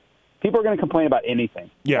 People are going to complain about anything.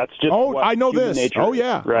 Yeah. That's just I know this. Nature is,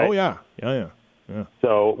 right? Oh yeah. Yeah.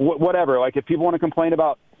 So whatever. Like if people want to complain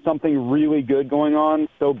about something really good going on,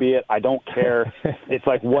 so be it. I don't care. It's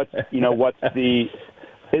like does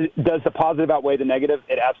the positive outweigh the negative?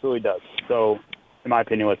 It absolutely does. So in my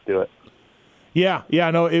opinion, let's do it. Yeah,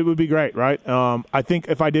 no, it would be great, right? I think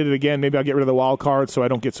if I did it again, maybe I'll get rid of the wild card so I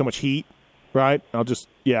don't get so much heat, right? I'll just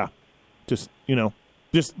if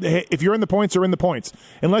you're in the points, you're in the points.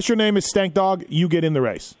 Unless your name is Stank Dog, you get in the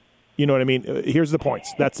race. You know what I mean? Here's the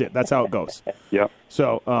points. That's it. That's how it goes. Yeah.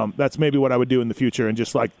 So that's maybe what I would do in the future, and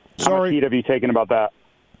just like, sorry. How much heat have you taken about that?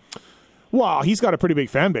 Well, he's got a pretty big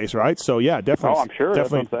fan base, right? So yeah, definitely. Oh, I'm sure.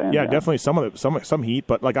 Definitely, that's what I'm saying, yeah, definitely some heat,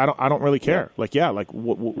 but like I don't really care. Yeah.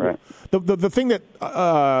 Right. The thing that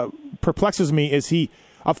perplexes me is he,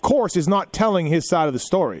 of course, is not telling his side of the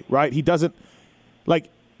story, right? He doesn't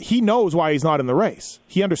he knows why he's not in the race.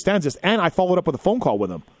 He understands this, and I followed up with a phone call with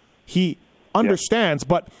him. He understands,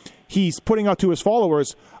 but he's putting out to his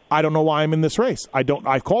followers, I don't know why I'm in this race.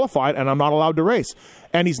 I've qualified and I'm not allowed to race.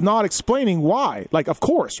 And he's not explaining why. Like, of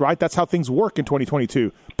course, right? That's how things work in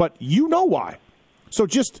 2022. But you know why. So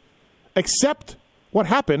just accept what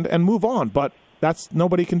happened and move on. But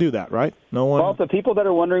nobody can do that, right? No one. Well, the people that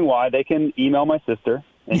are wondering why, they can email my sister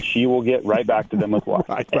and she will get right back to them with why.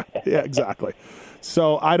 right. Yeah, exactly.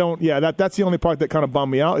 So I don't. Yeah, that's the only part that kind of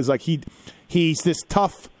bummed me out. Is like he's this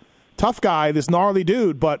tough guy, this gnarly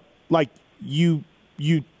dude. But like you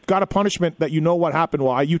got a punishment that you know what happened.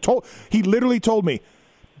 Why he literally told me,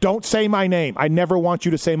 don't say my name. I never want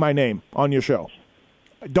you to say my name on your show.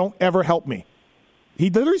 Don't ever help me.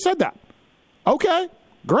 He literally said that. Okay,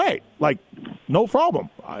 great. Like, no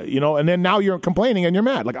problem. And then now you're complaining and you're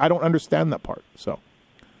mad. Like, I don't understand that part. So,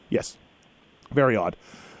 yes, very odd.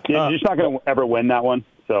 You're just not going to ever win that one.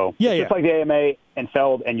 So, just like the AMA and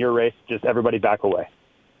Feld and your race, just everybody back away.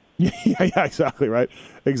 Yeah, exactly, right.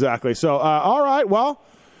 Exactly. So, all right, well,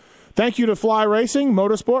 thank you to Fly Racing,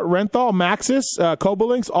 Motorsport, Renthal, Maxxis,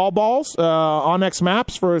 Cobalinks, All Balls, Onyx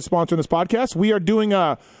Maps for sponsoring this podcast. We are doing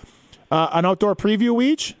an outdoor preview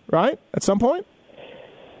each, right, at some point?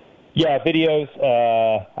 Yeah, videos.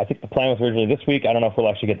 I think the plan was originally this week. I don't know if we'll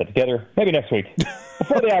actually get that together. Maybe next week.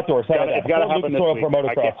 Before the outdoors. It's got to happen this week.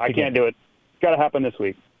 I can't do it. It's got to happen this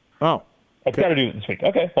week. Oh. It's got to do it this week.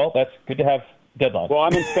 Okay, well, that's good to have deadline. Well,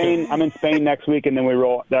 I'm in Spain. I'm in Spain next week, and then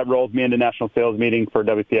that rolls me into national sales meeting for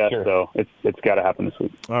WCS. Sure. So it's got to happen this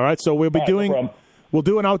week. All right. So we'll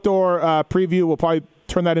do an outdoor preview. We'll probably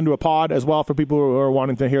turn that into a pod as well for people who are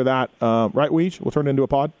wanting to hear that. Right, Weege? We'll turn it into a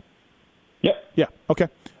pod. Yep. Yeah. Okay.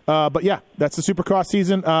 But yeah, that's the Supercross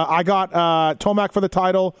season. I got Tomac for the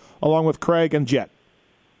title along with Craig and Jet.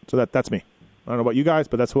 So that's me. I don't know about you guys,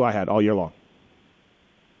 but that's who I had all year long.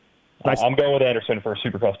 Nice. I'm going with Anderson for a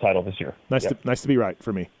Supercross title this year. Nice to be right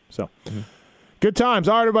for me. So, Good times.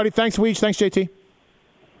 All right, everybody. Thanks, Weege. Thanks, JT.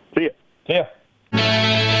 See ya. See ya.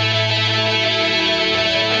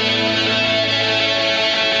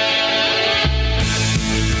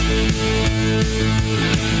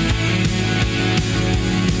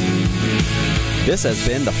 This has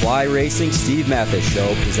been the Fly Racing Steve Mathis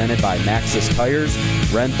Show, presented by Maxxis Tires,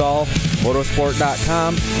 Renthal,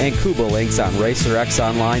 Motorsport.com, and Cobalinks on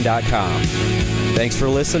RacerXOnline.com. Thanks for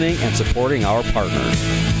listening and supporting our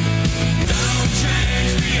partners.